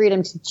wanted the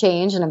freedom to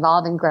change and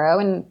evolve and grow.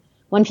 And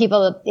when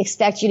people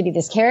expect you to be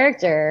this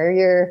character,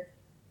 you're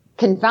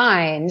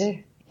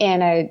confined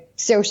in a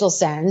social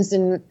sense.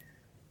 And,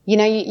 you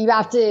know, you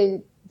have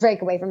to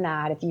break away from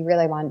that if you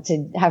really want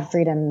to have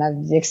freedom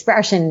of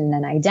expression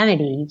and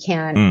identity. You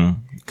can't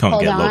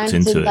hold get on locked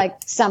into to it. like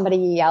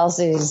somebody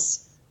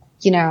else's,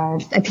 you know,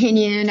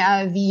 opinion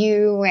of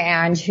you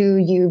and who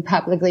you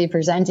publicly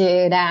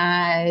presented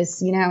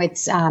as. You know,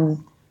 it's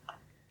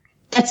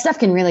that stuff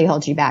can really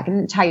hold you back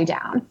and tie you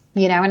down,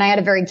 you know. And I had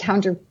a very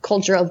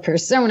countercultural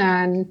persona,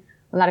 and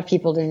a lot of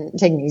people didn't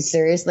take me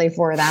seriously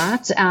for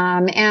that.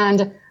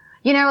 And,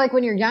 you know, like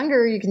when you're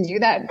younger, you can do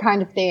that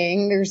kind of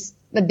thing. There's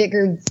a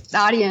bigger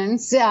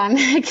audience,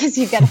 because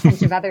you've got a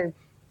bunch of other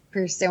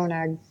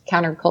persona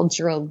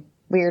countercultural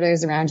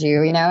weirdos around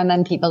you, you know, and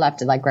then people have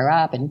to like grow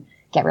up and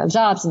get real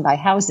jobs and buy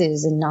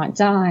houses and not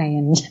die.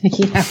 And,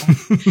 you know,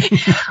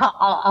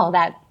 all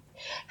that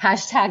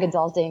hashtag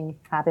adulting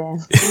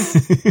happens.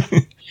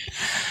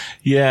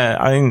 Yeah.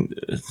 I mean,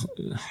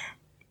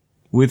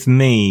 with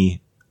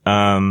me,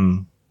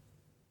 I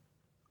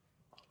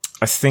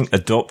think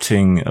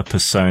adopting a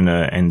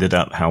persona ended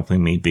up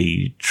helping me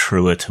be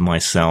truer to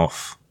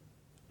myself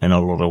in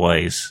a lot of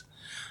ways.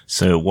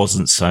 So it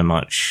wasn't so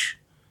much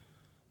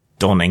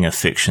donning a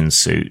fiction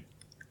suit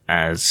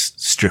as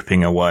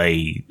stripping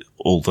away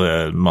all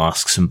the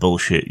masks and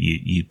bullshit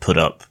you put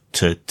up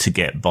to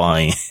get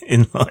by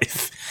in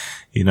life,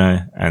 you know,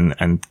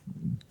 and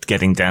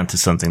getting down to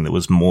something that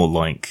was more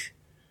like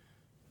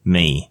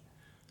me.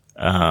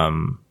 I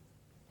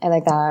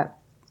like that.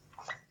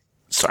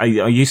 So I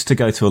used to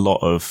go to a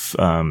lot of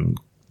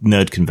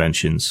nerd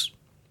conventions,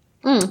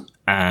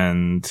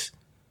 and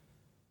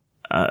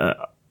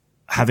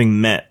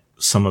having met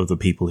some of the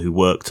people who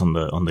worked on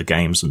the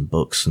games and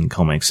books and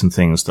comics and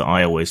things that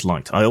I always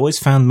liked, I always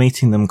found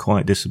meeting them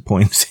quite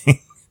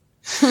disappointing,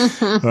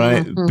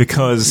 right?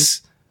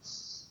 Because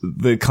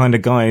the kind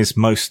of guys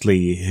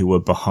mostly who were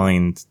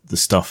behind the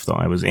stuff that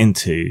I was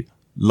into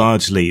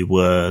largely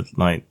were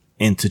like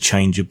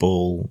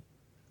interchangeable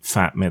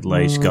fat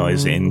middle-aged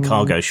guys in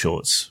cargo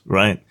shorts,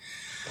 right?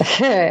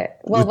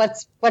 Well,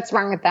 what's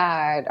wrong with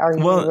that? Are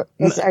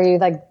you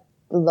like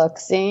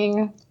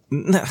look-seeing?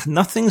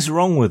 Nothing's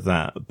wrong with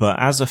that, but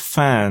as a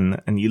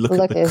fan, and you look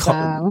at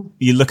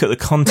the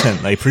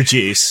content they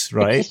produce,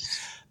 right?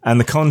 And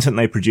the content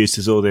they produce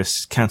is all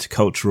this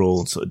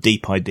countercultural sort of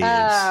deep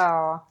ideas,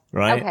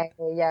 right? Okay,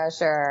 yeah,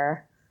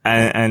 sure.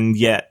 And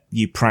yet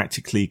you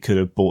practically could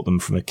have bought them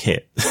from a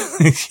kit.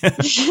 With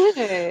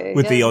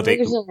the odd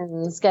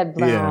illusions get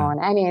blown. Yeah.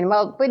 I mean,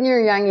 well, when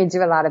you're young, you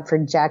do a lot of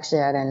projection,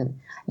 and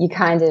you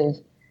kind of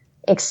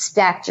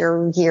expect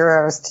your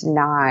heroes to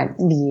not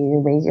be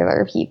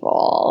regular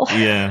people.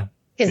 Yeah.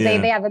 Because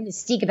they have a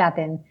mystique about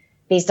them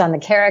based on the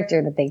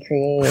character that they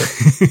create.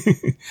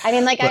 I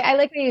mean, like, I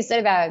like what you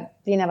said about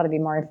being able to be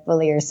more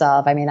fully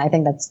yourself. I mean, I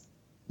think that's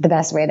the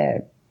best way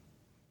to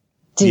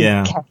do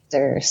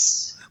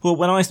characters. Well,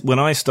 when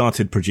I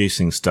started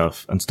producing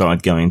stuff and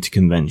started going to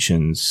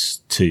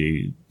conventions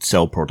to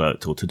sell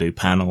product or to do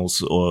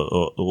panels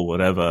or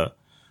whatever,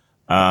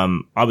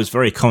 I was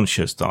very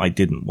conscious that I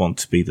didn't want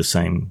to be the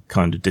same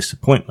kind of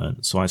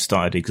disappointment. So I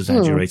started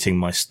exaggerating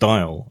my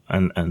style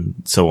and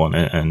so on,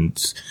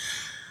 and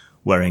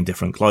wearing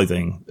different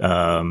clothing,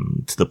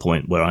 to the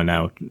point where I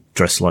now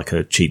dress like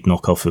a cheap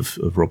knockoff of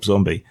Rob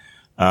Zombie.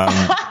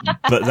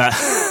 But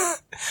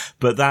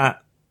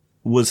that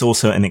was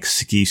also an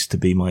excuse to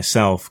be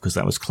myself, because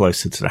that was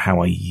closer to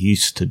how I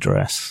used to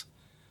dress.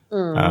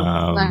 When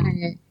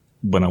I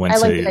went I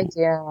like the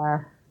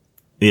idea.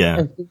 Yeah.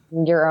 Of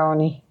being your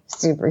own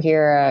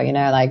superhero, you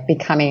know, like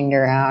becoming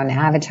your own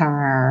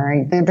avatar.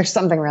 There's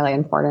something really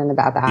important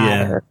about that.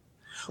 Yeah.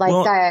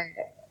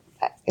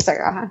 So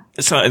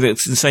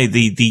let's say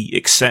the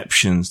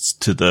exceptions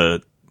to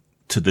the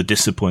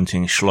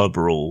disappointing schlub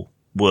rule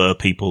were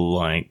people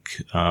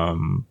like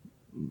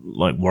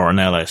Warren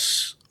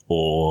Ellis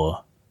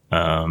or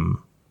Grant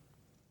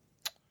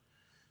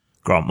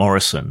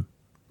Morrison,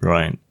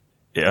 right?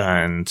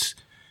 And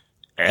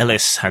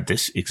Ellis had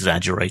this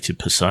exaggerated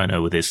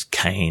persona with his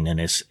cane and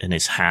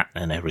his hat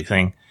and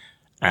everything.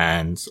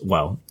 And,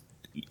 well,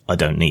 I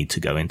don't need to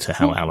go into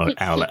how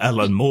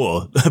Alan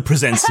Moore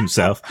presents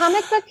himself.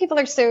 Comic book people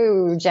are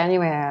so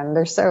genuine.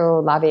 They're so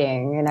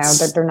loving, you know,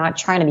 they're not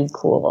trying to be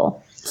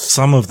cool.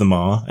 Some of them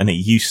are, and it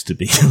used to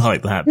be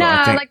like that. But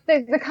I think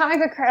like the comic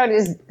book crowd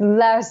is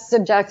less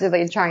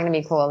subjectively trying to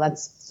be cool.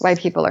 That's why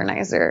people are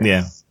nicer.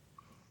 Yeah.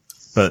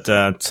 But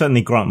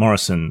certainly Grant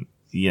Morrison,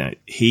 you know,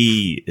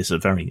 he is a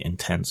very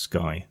intense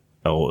guy.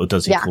 Or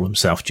does he call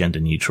himself gender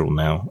neutral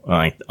now?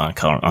 I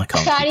can't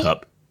keep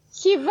up.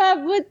 Keep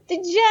up with the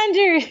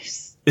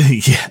genders.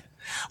 Yeah.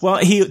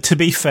 Well, to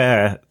be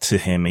fair to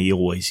him, he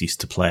always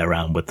used to play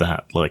around with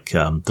that. Like,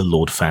 the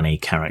Lord Fanny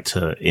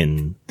character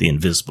in The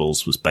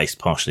Invisibles was based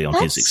partially on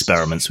his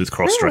experiments with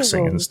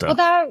cross-dressing and stuff.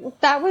 Well,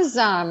 that was,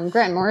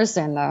 Grant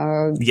Morrison,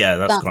 though. Yeah,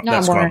 that's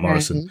Grant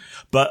Morrison.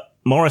 But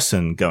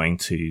Morrison going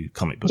to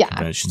comic book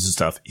conventions and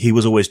stuff, he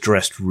was always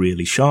dressed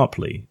really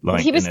sharply.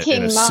 Like he was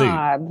in a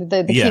Mob. Suit.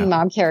 The King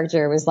Mob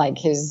character was like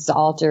his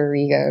alter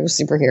ego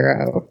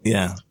superhero.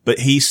 Yeah, but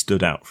he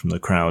stood out from the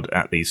crowd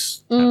at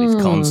these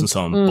cons and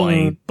so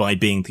on by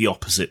being the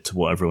opposite to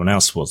what everyone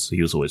else was.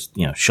 He was always,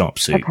 you know, sharp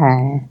suit.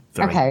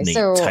 Okay. Neat,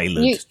 so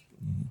tailored.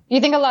 You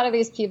think a lot of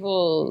these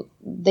people,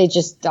 they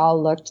just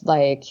all looked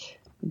like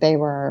they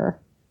were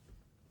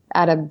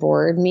at a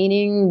board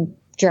meeting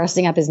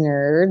dressing up as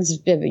nerds?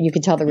 You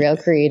could tell the real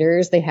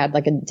creators, they had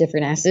like a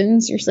different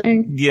essence, you're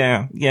saying?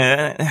 Yeah.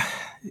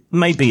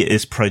 Maybe it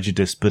is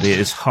prejudice, but it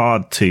is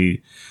hard to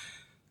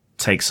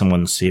take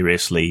someone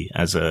seriously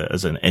as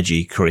an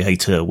edgy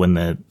creator when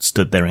they're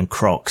stood there in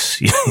Crocs.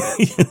 You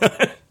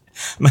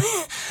know?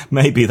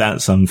 Maybe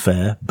that's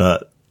unfair,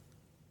 but...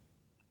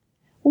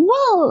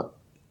 Well,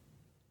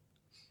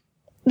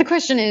 the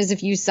question is,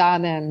 if you saw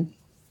them,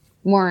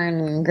 Warren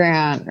and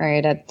Grant,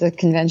 right, at the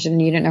convention,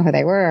 and you didn't know who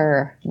they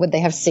were, would they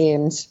have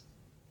seemed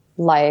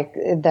like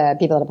the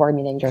people at a board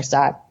meeting dressed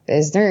up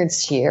as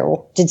nerds to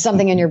you? Did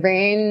something in your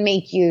brain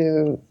make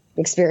you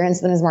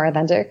experience them as more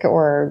authentic,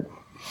 or,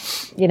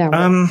 you know?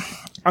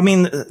 I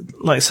mean,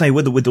 like I say,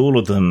 with all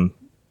of them,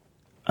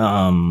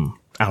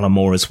 Alan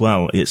Moore as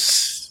well,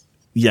 it's,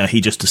 yeah,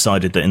 he just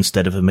decided that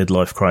instead of a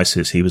midlife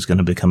crisis, he was going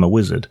to become a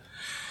wizard.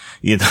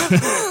 You know?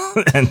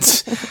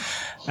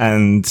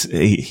 And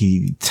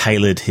he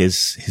tailored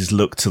his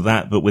look to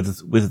that, but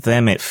with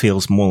them it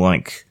feels more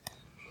like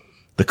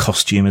the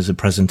costume is a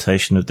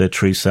presentation of their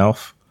true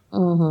self.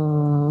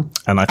 Mm-hmm.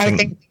 And I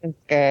think it's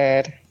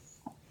good.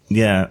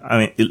 Yeah, I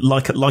mean,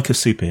 like a Mm-hmm.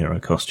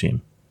 superhero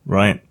costume,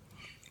 right?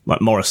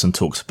 Like Morrison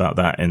talks about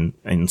that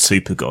in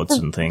Super Gods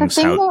and things.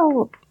 The thing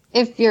though,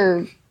 if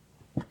you're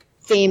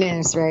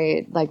famous,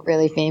 right, like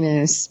really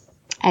famous,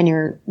 and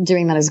you're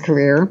doing that as a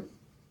career,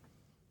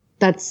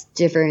 that's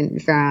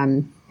different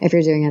from if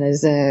you're doing it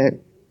as a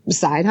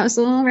side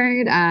hustle,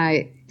 right?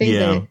 I think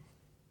that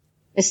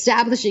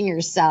establishing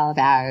yourself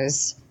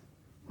as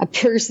a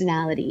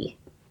personality,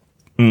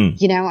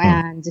 you know,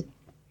 and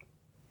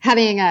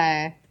having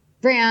a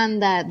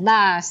brand that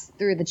lasts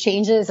through the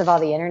changes of all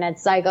the internet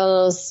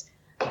cycles,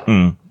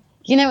 you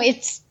know,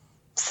 it's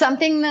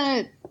something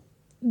that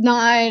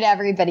not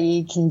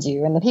everybody can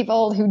do. And the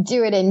people who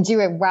do it and do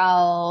it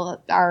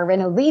well are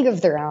in a league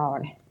of their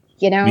own,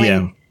 you know? Yeah.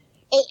 And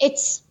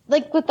it's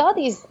like with all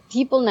these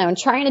people now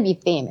trying to be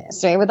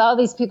famous, right? With all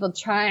these people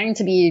trying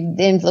to be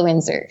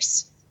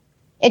influencers,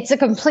 it's a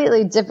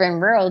completely different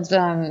world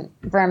from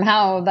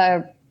how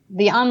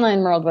the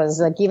online world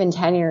was like even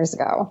 10 years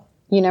ago,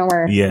 you know,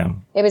 where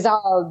it was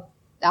all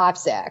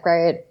OPSEC,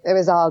 right? It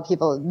was all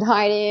people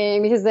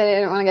hiding because they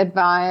didn't want to get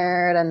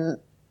fired. And,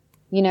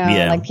 you know,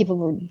 like people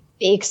were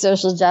fake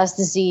social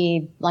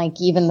justice-y,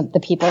 like even the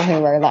people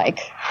who were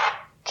like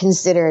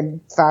considered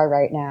far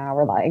right now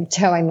were like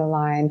towing the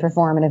line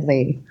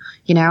performatively,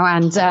 you know?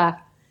 And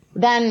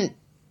then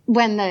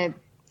when the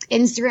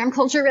Instagram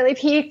culture really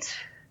peaked,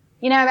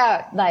 you know,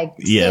 about like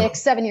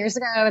 6-7 years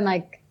ago, and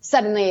like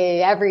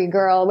suddenly every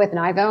girl with an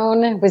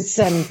iPhone was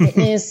some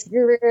fitness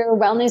guru,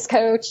 wellness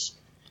coach,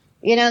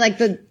 you know, like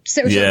the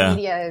social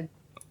media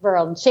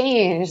world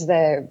changed,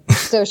 the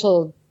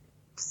social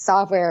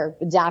software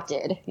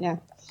adapted, you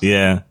know.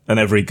 Yeah, and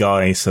every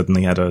guy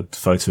suddenly had a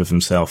photo of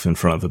himself in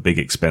front of a big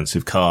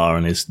expensive car,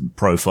 and his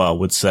profile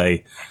would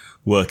say,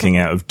 working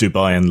out of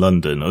Dubai and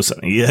London or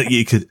something. Yeah,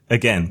 you could,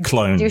 again,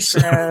 clones. Douche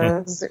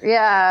bros.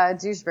 Yeah,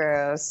 douche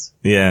bros.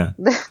 Yeah.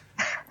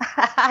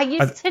 I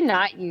used to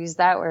not use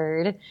that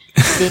word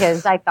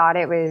because I thought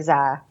it was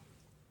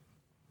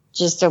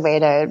just a way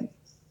to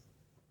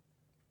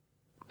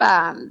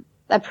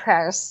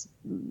oppress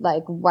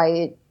like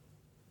white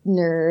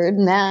nerd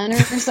men or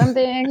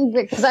something,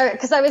 because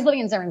I was living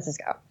in San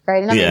Francisco,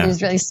 right? And everybody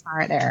was really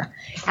smart there.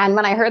 And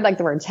when I heard like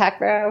the word tech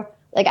bro,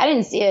 like I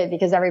didn't see it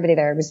because everybody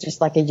there was just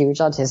like a huge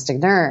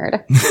autistic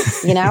nerd,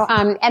 you know?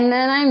 And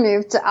then I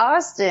moved to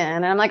Austin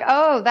and I'm like,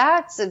 oh,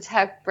 that's a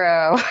tech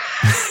bro.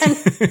 And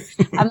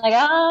I'm like,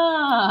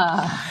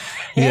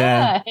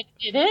 yeah,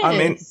 it is. I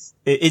mean,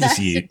 it is That's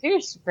used. a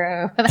douche,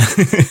 bro.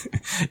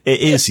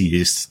 It is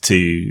used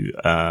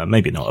to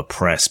maybe not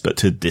oppress, but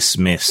to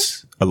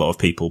dismiss a lot of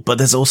people. But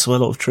there's also a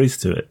lot of truth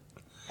to it.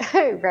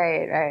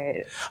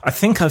 Right. I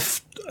think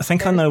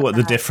I know what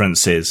the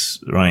difference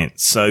is. Right.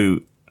 So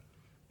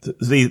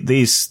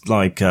these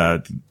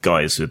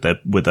guys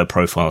with their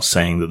profiles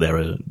saying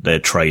that they're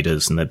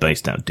traders and they're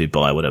based out of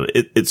Dubai, or whatever.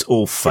 It's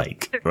all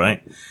fake,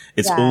 right?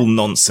 It's all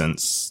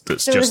nonsense.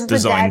 That's so just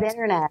designed. This is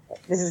the dead internet.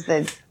 This is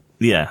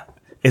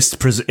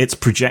the It's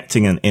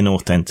projecting an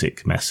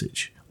inauthentic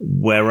message,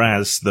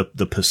 whereas the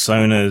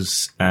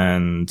personas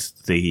and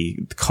the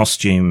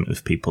costume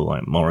of people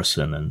like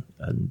Morrison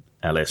and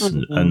Ellis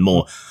and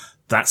more,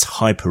 that's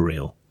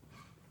hyperreal.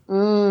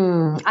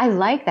 I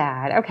like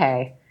that.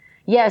 Okay.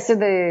 Yeah, so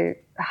the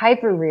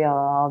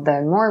hyperreal,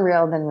 the more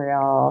real than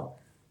real,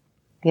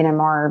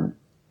 more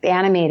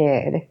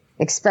animated,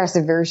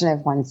 expressive version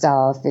of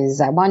oneself is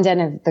at one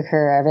end of the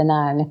curve, and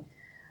then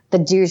the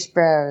douche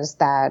bros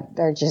that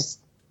are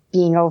just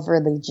being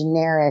overly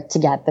generic to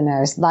get the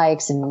most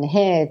likes and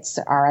hits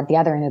are at the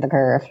other end of the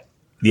curve.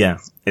 Yeah,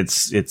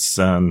 it's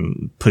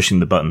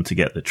pushing the button to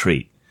get the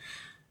treat,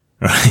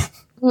 right?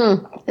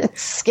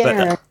 It's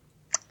Skinner.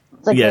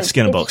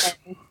 Skinner box.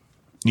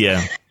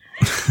 Yeah.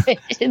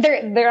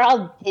 they're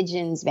all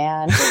pigeons,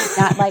 man.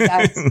 Not like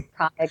us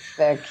comic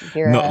book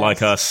heroes. Not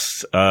like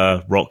us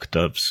rock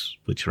doves,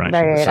 which are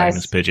actually the same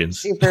as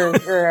pigeons.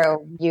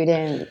 Superhero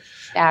mutant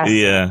ass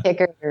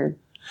kicker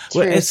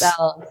true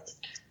self.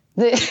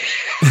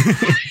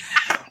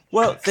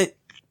 Well,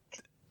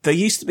 there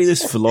used to be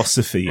this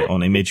philosophy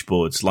on image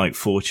boards like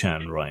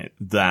 4chan, right?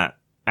 That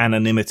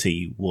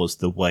anonymity was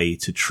the way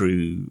to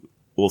true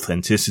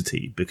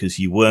authenticity because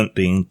you weren't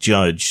being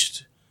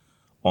judged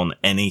on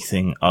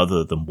anything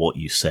other than what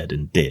you said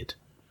and did,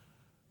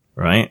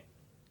 right?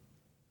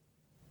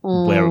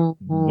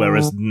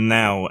 Whereas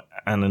now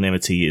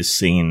anonymity is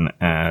seen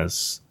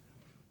as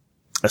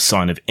a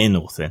sign of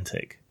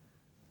inauthentic.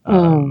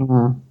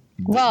 Well,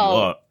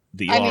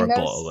 that you are a bot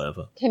or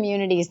whatever.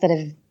 Communities that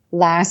have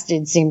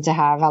lasted seem to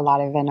have a lot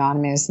of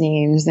anonymous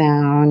names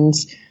now, and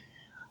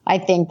I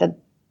think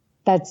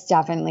that's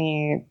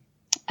definitely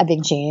a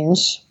big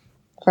change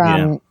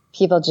from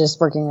people just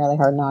working really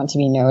hard not to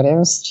be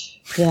noticed,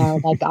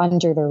 like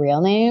under their real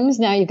names.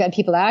 Now you've got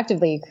people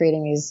actively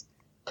creating these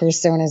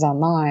personas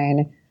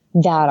online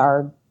that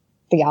are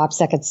the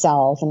OPSEC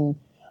itself. And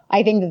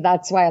I think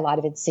that's why a lot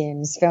of it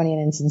seems phony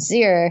and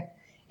insincere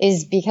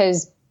is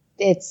because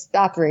it's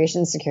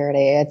operation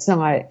security. It's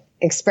not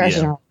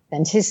expression or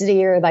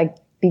authenticity or like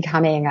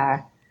becoming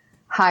a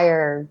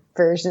higher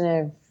version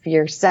of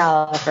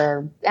yourself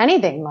or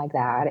anything like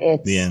that.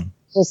 It's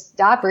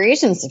just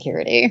operation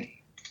security.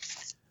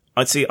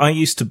 I'd say I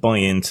used to buy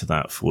into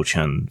that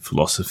 4chan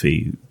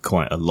philosophy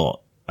quite a lot.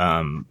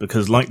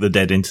 Because like the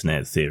dead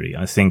internet theory,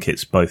 I think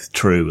it's both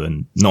true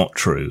and not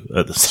true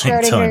at the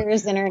same time.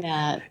 Schrodinger's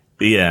internet.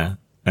 Yeah.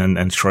 And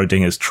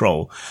Schrodinger's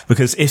troll.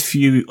 Because if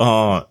you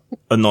are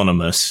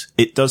anonymous,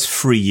 it does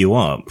free you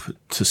up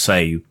to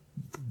say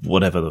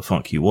whatever the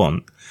fuck you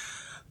want.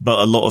 But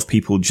a lot of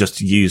people just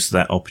use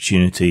that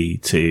opportunity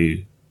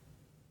to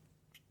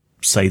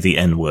say the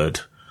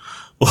N-word.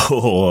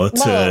 Or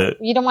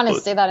you don't want to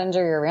say that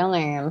under your real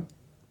name.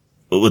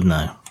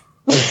 No.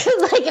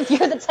 Like, if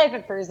you're the type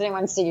of person who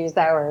wants to use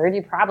that word,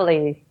 you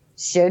probably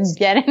should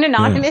get an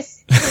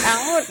anonymous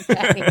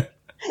account.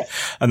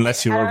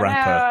 Unless you're a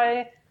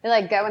rapper. They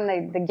like go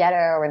in the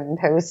ghetto and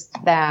post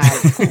that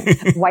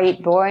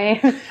white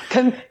boy.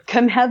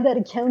 Come have that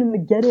account in the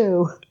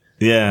ghetto.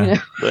 Yeah.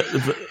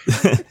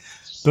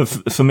 But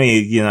for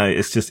me,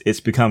 it's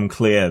become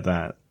clear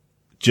that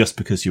just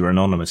because you're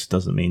anonymous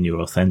doesn't mean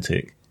you're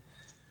authentic.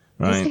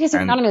 Right? Just because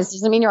you're anonymous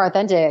doesn't mean you're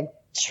authentic.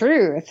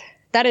 Truth.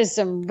 That is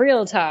some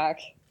real talk.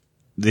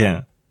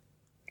 Yeah.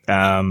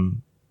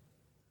 And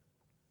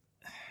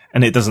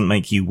it doesn't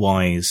make you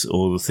wise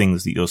or the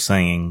things that you're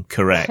saying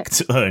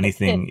correct or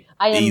anything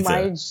I am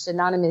either. Wise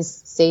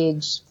anonymous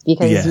sage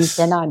because you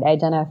cannot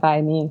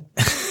identify me.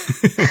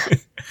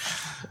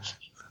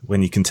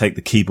 When you can take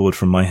the keyboard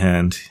from my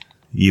hand,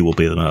 you will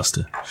be the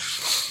master.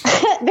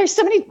 There's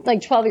so many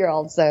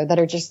 12-year-olds though that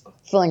are just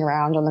fooling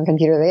around on their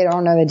computer. They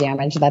don't know the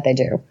damage that they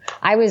do.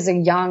 I was a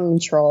young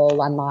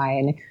troll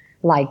online,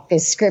 like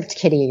this script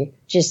kiddie,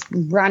 just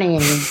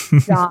running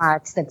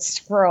dots that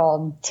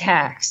scrolled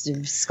text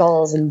of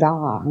skulls and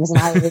dongs, and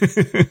I was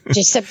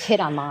just some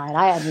kid online.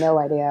 I had no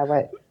idea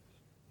what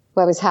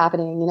was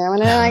happening, and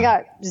then I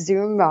got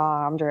Zoom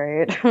bombed,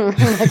 right?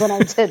 Like when I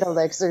did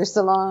Elixir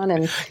Salon,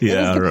 and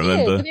I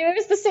remember. It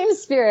was the same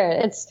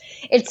spirit.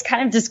 It's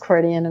kind of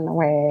Discordian in a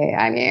way.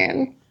 I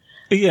mean,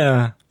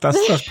 yeah,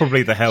 that's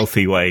probably the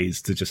healthy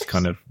ways to just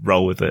kind of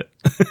roll with it.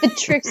 The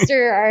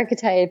trickster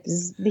archetype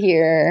is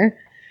here.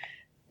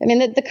 I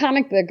mean, the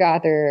comic book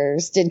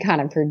authors did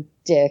kind of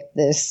predict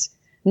this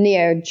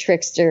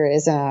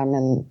neo-tricksterism,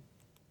 and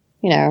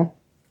yeah.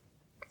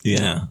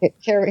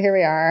 Here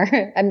we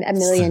are, a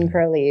million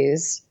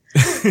Crowleys.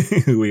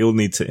 We all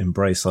need to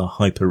embrace our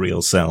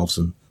hyper-real selves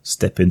and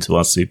step into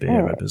our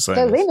superhero personas.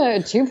 Selena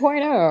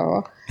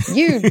 2.0.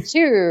 You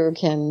too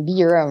can be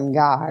your own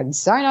god.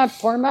 Sign up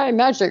for my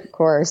magic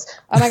course.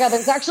 Oh my god,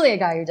 there's actually a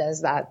guy who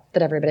does that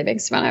everybody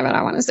makes fun of. I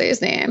don't want to say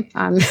his name.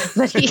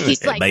 But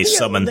he's like, they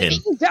summon him.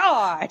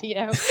 God, you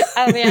know.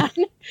 Oh man,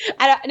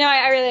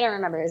 I really don't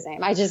remember his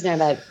name. I just know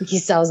that he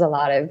sells a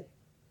lot of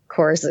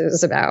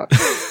courses about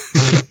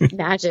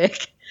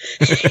magic.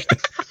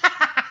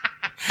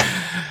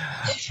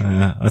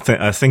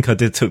 I think I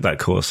did took that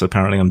course.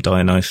 Apparently, I'm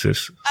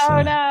Dionysus. So.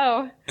 Oh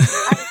no! I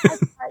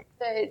thought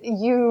that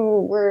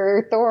you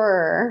were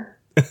Thor.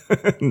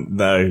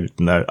 No,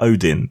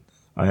 Odin.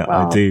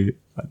 I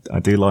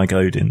do like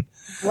Odin.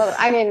 Well,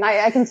 I mean,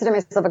 I consider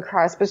myself a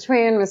cross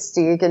between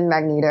Mystique and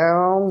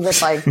Magneto,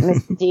 with like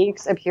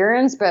Mystique's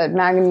appearance, but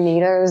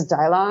Magneto's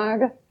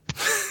dialogue.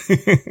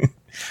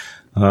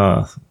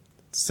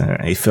 So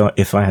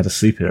if I had a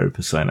superhero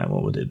persona,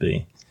 what would it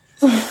be?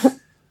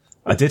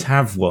 I did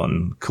have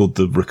one called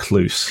the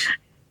Recluse.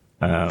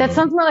 That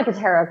sounds more like a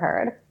tarot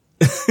card.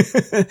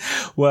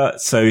 Well,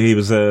 so he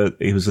was a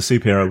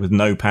superhero with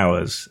no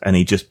powers, and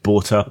he just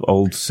bought up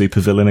old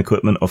supervillain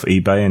equipment off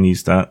eBay and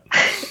used that.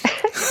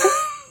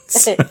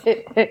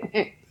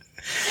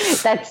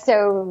 That's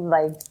so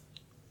like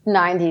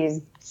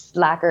 90s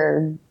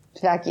slacker.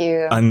 Fuck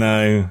you. I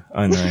know.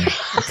 I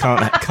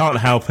can't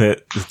help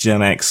it. The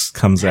Gen X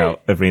comes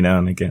out every now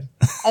and again.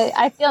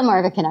 I feel more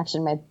of a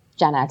connection with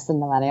Gen X than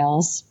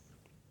millennials.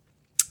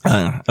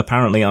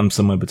 Apparently I'm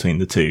somewhere between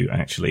the two,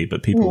 actually,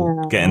 but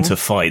people get into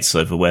fights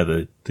over where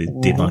the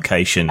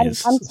demarcation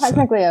is. I'm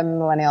technically a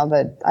millennial,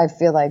 but I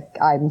feel like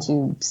I'm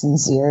too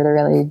sincere to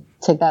really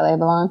take that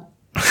label on.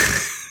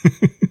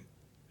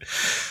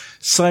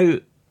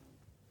 So,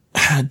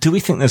 do we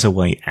think there's a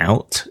way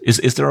out?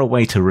 Is there a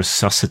way to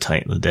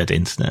resuscitate the dead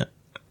internet?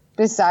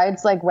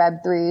 Besides, like,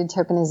 Web3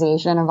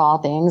 tokenization of all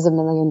things, 1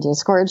 million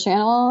Discord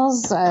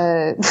channels,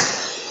 are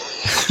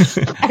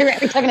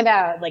we talking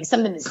about, like,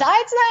 something besides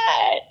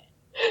that?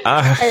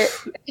 Are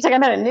you talking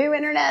about a new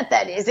internet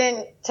that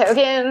isn't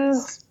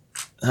tokens?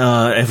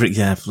 Bloody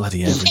everything.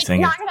 It's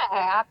not gonna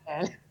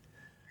happen.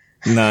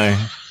 No.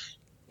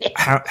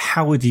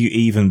 How would you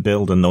even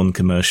build a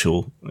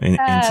non-commercial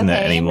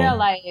internet anymore?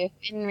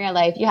 In real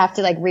life, you have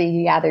to like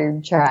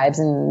regather tribes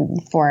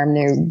and form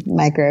new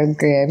micro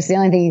groups. The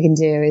only thing you can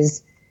do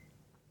is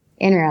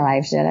in real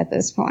life shit at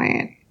this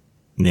point.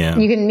 Yeah.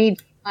 You can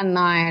meet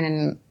online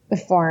and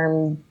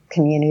form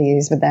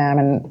communities with them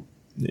and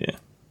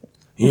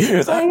You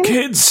hear that,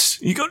 kids?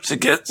 You got to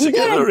get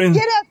together and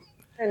get up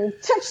and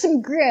touch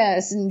some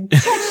grass and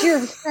touch your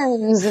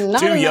friends and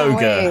do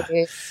yoga.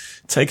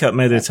 Take up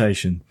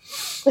meditation.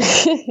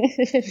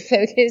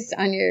 Focus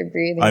on your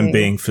breathing. I'm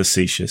being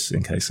facetious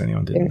in case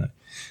anyone didn't know.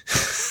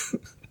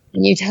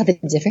 Can you tell the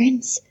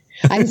difference?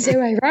 I'm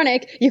so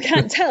ironic. You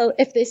can't tell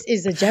if this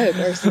is a joke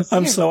or sincere.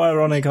 I'm so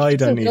ironic. I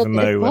don't even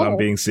know when I'm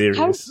being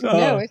serious. How do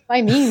you know if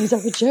my memes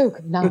are a joke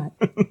or not?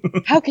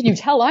 How can you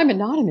tell I'm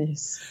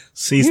anonymous?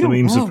 Seize the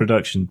memes of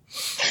production.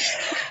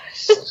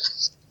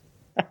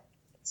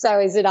 So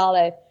is it all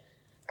a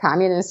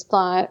communist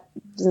plot?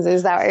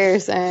 Is that what you're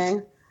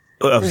saying?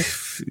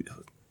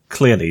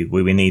 Clearly,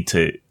 we need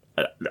to.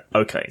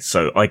 Okay,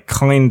 so I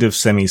kind of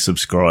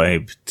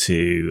semi-subscribe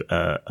to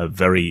a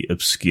very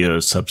obscure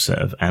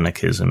subset of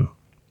anarchism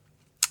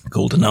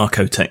called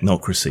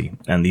anarcho-technocracy,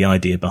 and the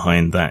idea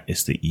behind that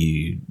is that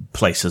you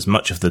place as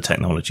much of the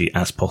technology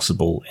as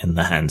possible in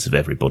the hands of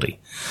everybody.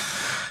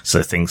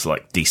 So things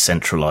like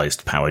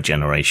decentralized power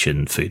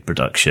generation, food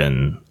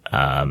production,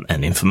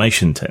 and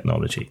information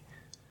technology.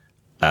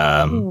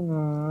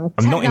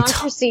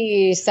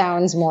 Technocracy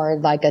sounds more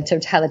like a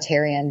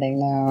totalitarian thing,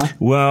 though.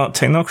 Well,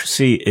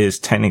 technocracy is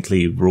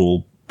technically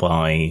ruled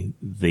by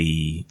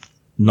the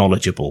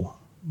knowledgeable,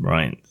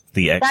 right?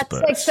 The experts.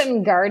 That's like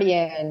some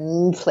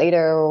Guardian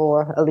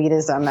Plato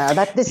elitism,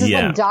 though. This is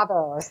like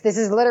Davos. This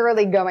is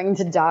literally going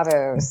to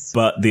Davos.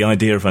 But the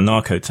idea of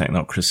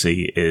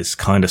anarcho-technocracy is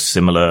kind of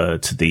similar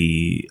to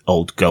the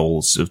old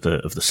goals of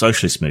the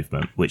socialist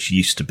movement, which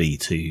used to be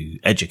to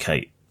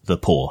educate the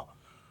poor.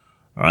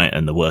 Right,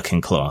 and the working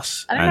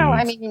class. I don't know.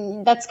 I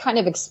mean, that's kind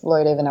of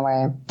exploitive in a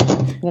way.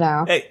 You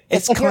know,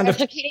 if you're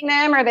educating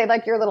them, are they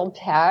like your little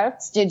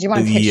pets? Did you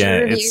want a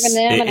picture of you and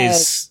them?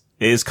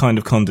 It is kind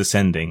of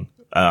condescending,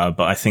 but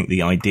I think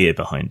the idea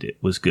behind it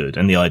was good,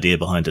 and the idea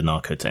behind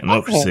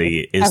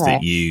anarcho-technocracy is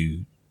that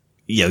you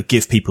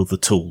give people the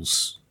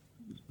tools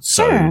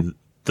so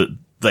that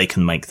they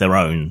can make their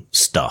own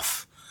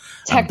stuff.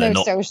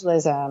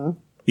 Techno-socialism.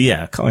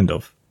 Yeah, kind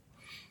of.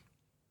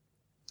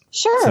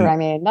 Sure. I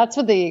mean, that's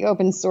what the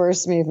open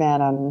source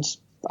movement and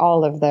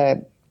all of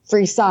the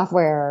free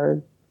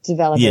software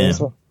developers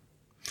were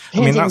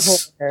hinting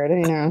forward,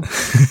 you know.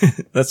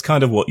 That's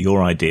kind of what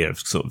your idea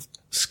of sort of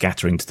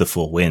scattering to the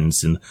four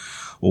winds and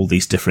all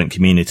these different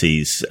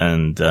communities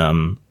and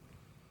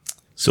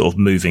sort of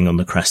moving on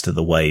the crest of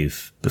the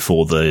wave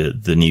before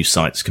the new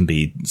sites can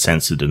be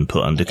censored and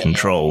put under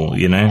control,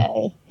 you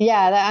know?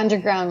 Yeah, the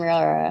Underground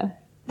Railroad.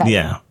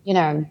 That's, you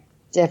know,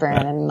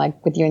 different and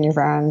like with you and your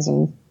friends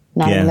and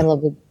not in the middle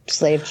of the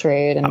slave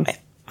trade. And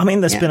I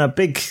mean, there's been a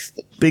big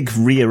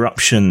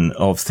re-eruption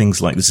of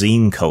things like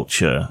zine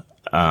culture,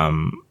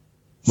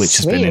 which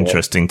has been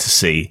interesting to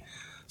see.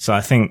 So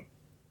I think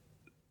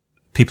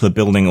people are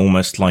building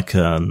almost like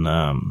an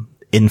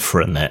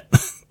infranet,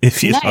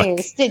 if you like.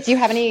 Nice. Do you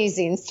have any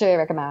zines to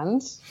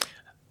recommend?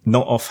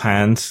 Not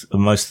offhand.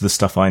 Most of the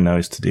stuff I know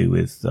is to do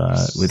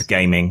with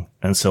gaming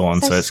and so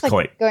on. So it's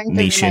quite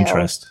niche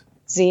interest.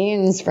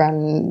 Zines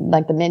from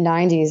like the mid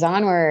 90s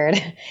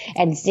onward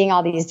and seeing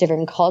all these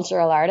different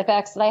cultural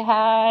artifacts that I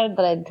had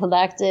that I'd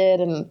collected,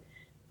 and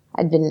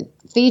I'd been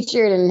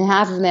featured in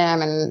half of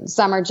them, and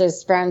some are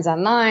just friends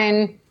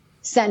online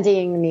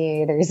sending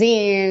me their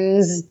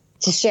zines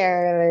to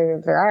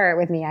share their art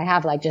with me. I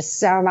have like just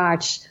so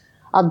much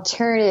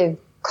alternative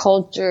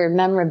culture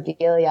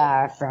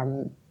memorabilia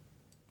from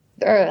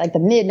like the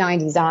mid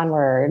 90s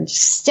onward,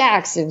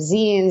 stacks of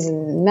zines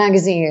and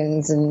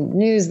magazines and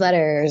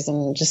newsletters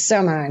and just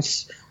so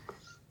much.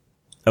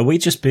 Are we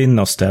just being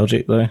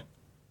nostalgic though?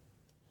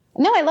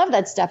 No, I love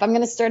that stuff. I'm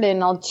going to start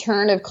an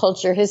alternative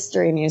culture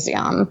history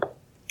museum.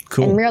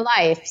 Cool. In real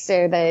life.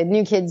 So the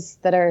new kids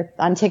that are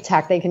on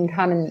TikTok, they can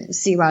come and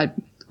see what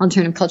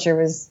alternative culture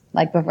was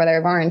like before they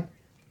were born.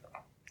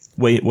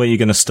 Where are you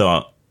going to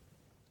start?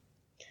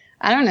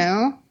 I don't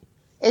know.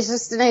 It's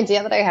just an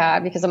idea that I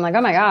had because I'm like,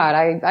 oh my God,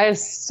 I have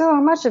so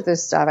much of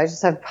this stuff. I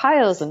just have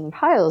piles and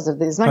piles of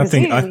these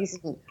magazines.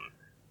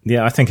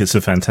 I think it's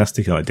a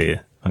fantastic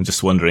idea. I'm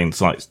just wondering,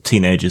 it's like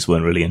teenagers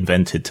weren't really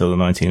invented till the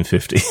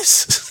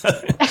 1950s.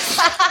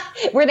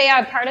 Were they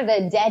a part of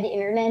the dead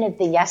internet of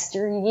the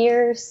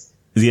yesteryears?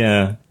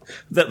 Yeah.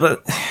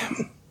 What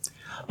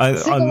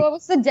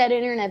was the dead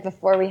internet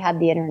before we had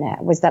the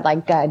internet? Was that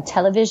like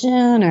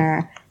television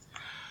or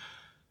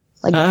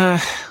like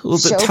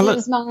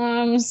showbiz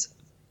moms?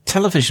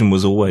 Television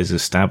was always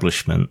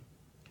establishment,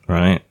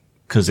 right?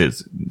 Because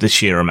it's the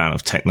sheer amount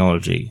of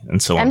technology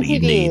and so on that you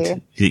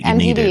need.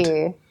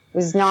 MTV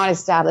was not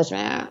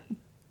establishment.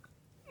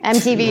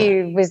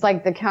 MTV was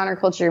like the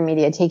counterculture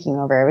media taking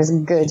over. It was a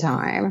good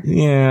time.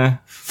 Yeah,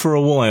 for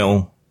a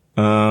while.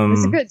 It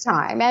was a good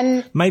time.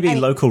 And maybe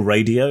local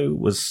radio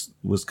was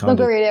kind of...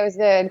 Local radio was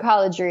good.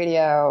 College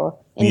radio.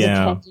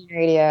 Independent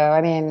radio.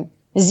 I mean,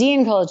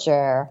 zine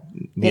culture.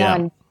 You know,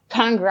 and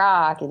punk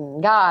rock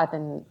and goth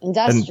and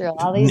industrial.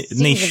 All these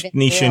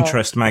niche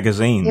interest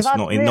magazines.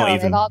 Not even.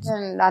 They've all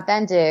been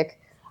authentic.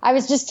 I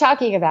was just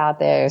talking about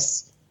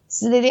this.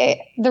 So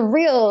the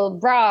real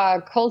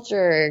raw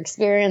culture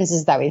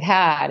experiences that we've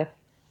had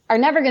are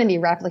never going to be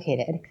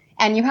replicated.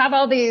 And you have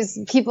all these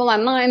people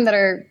online that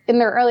are in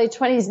their early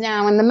 20s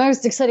now, and the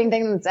most exciting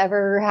thing that's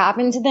ever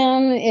happened to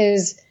them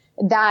is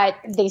that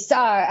they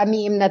saw a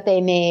meme that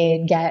they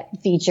made get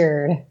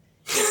featured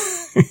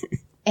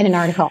in an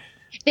article.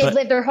 They've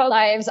lived their whole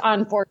lives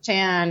on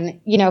 4chan,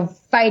 you know,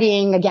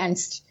 fighting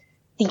against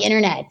the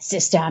internet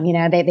system. You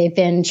know, they've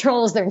been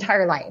trolls their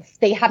entire life.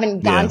 They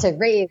haven't gone to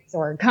raves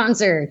or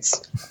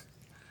concerts.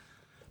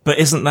 But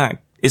isn't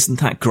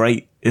that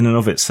great in and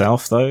of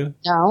itself, though?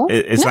 No.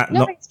 These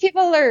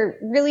people are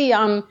really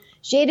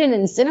jaded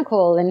and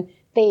cynical, and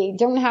they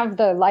don't have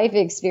the life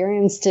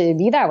experience to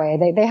be that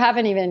way. They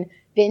haven't even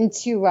been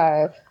to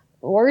a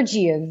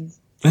orgy of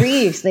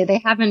freaks.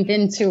 they haven't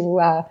been to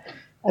a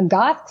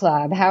goth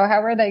club. How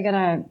are they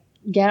gonna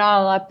get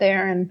all up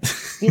there and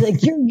be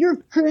like, you're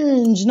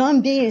cringe,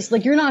 non-based.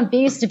 Like, you're not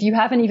based if you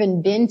haven't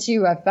even been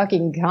to a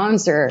fucking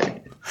concert,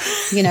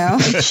 you know?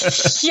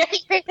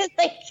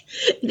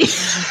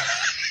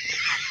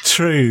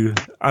 True.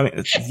 I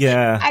mean,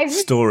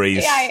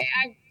 stories.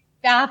 I'm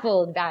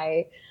baffled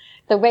by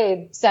the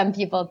way some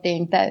people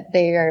think that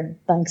they are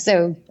like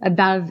so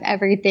above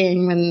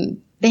everything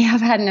when they have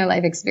had no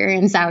life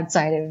experience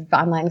outside of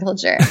online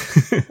culture.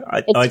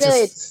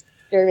 It's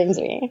disturbing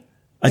to me.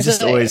 I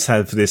just always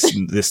have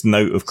this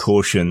note of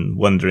caution,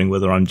 wondering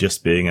whether I'm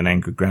just being an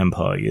angry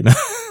grandpa, you know?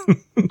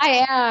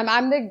 I am.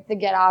 I'm the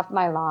get off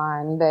my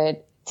lawn,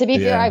 but to be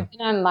fair, I've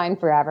been online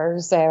forever,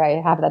 so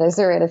I have that as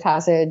a rite of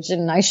passage,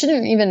 and I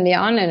shouldn't even be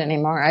on it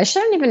anymore. I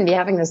shouldn't even be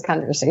having this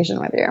conversation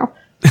with you.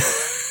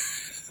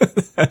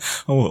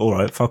 Oh, all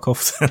right, fuck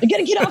off then. I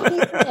gotta get off the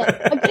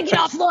internet. I gotta get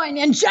offline,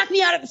 man. Jack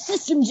me out of the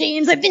system,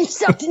 James. I've been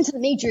sucked into the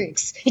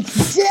Matrix.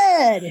 It's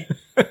dead.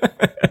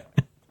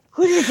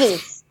 What is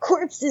this?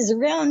 Corpses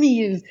around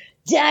me of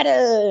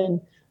data.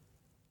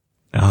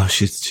 Oh,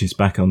 she's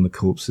back on the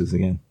corpses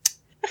again.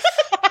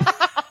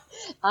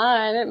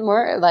 I'm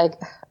more like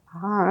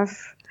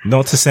off.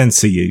 Not to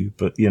censor you,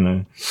 but you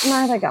know.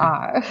 More like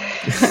off.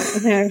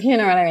 You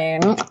know what I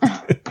mean.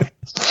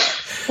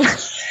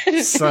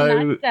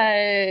 So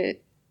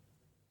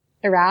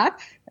the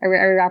wrap? Are we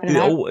wrapping it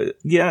up?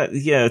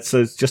 Yeah.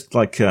 So it's just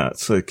like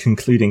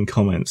concluding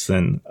comments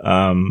then.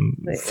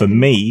 For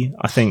me,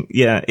 I think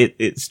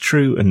it's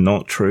true and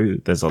not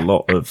true. There's a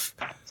lot of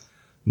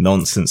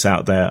nonsense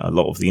out there. A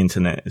lot of the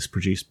internet is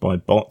produced by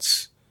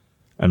bots,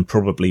 and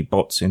probably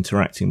bots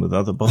interacting with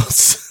other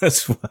bots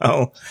as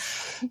well.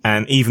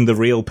 And even the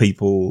real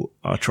people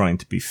are trying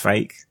to be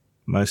fake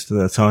most of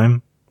the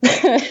time.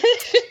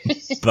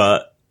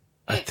 But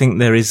I think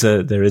there is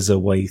a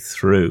way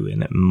through,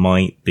 and it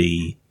might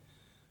be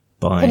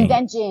by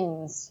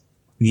conventions.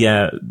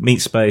 Yeah,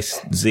 meet space,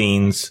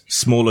 zines,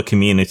 smaller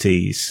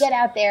communities. Get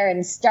out there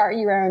and start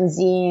your own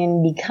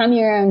zine, become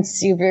your own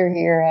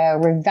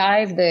superhero,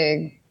 revive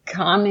the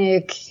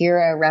comic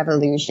hero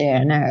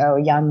revolution, oh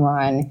young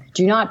one.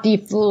 Do not be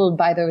fooled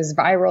by those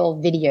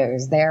viral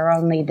videos. They are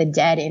only the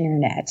dead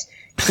internet,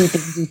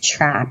 keeping you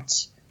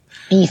trapped.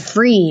 Be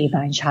free,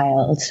 my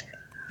child.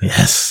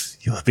 Yes,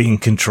 you are being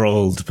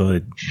controlled by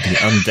the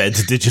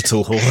undead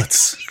digital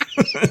hordes.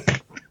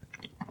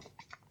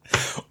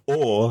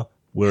 Or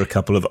we're a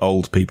couple of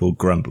old people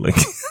grumbling.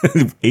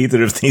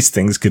 Either of these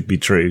things could be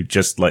true,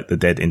 just like the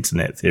dead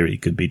internet theory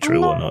could be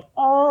true or not.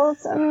 Old,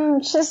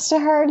 I'm just a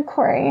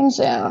hardcore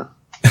angel.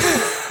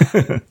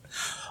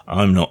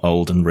 I'm not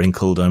old and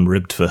wrinkled, I'm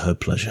ribbed for her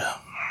pleasure.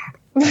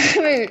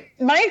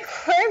 My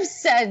corpse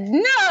said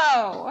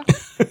no!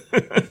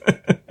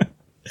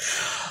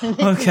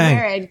 Okay.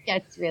 Where it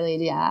gets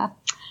really,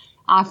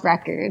 off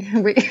record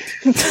for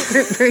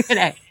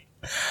today.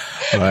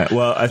 Right.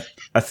 Well,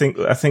 I think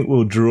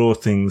we'll draw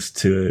things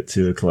to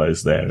a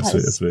close there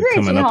as we're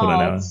coming up on an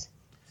hour.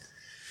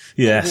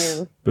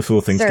 Yes,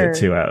 before things get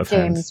too out of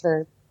hand. James,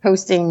 for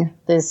hosting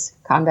this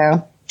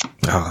convo.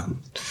 Oh,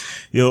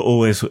 you're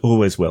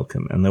always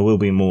welcome, and there will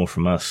be more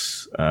from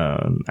us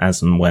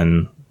as and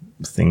when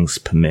things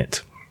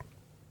permit.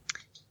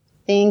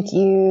 Thank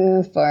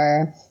you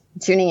for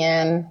tuning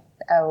in,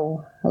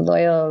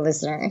 loyal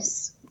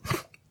listeners.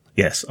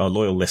 Yes, our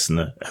loyal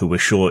listener, who we're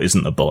sure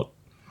isn't a bot.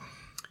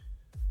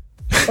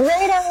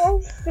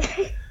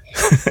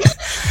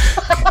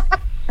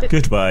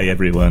 Goodbye,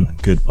 everyone.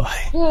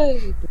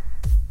 Goodbye.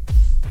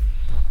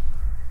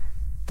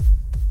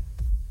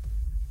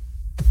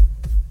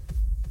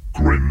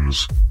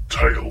 Grimm's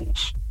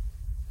Tales.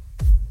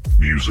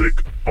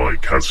 Music by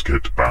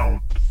Casket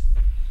Bound.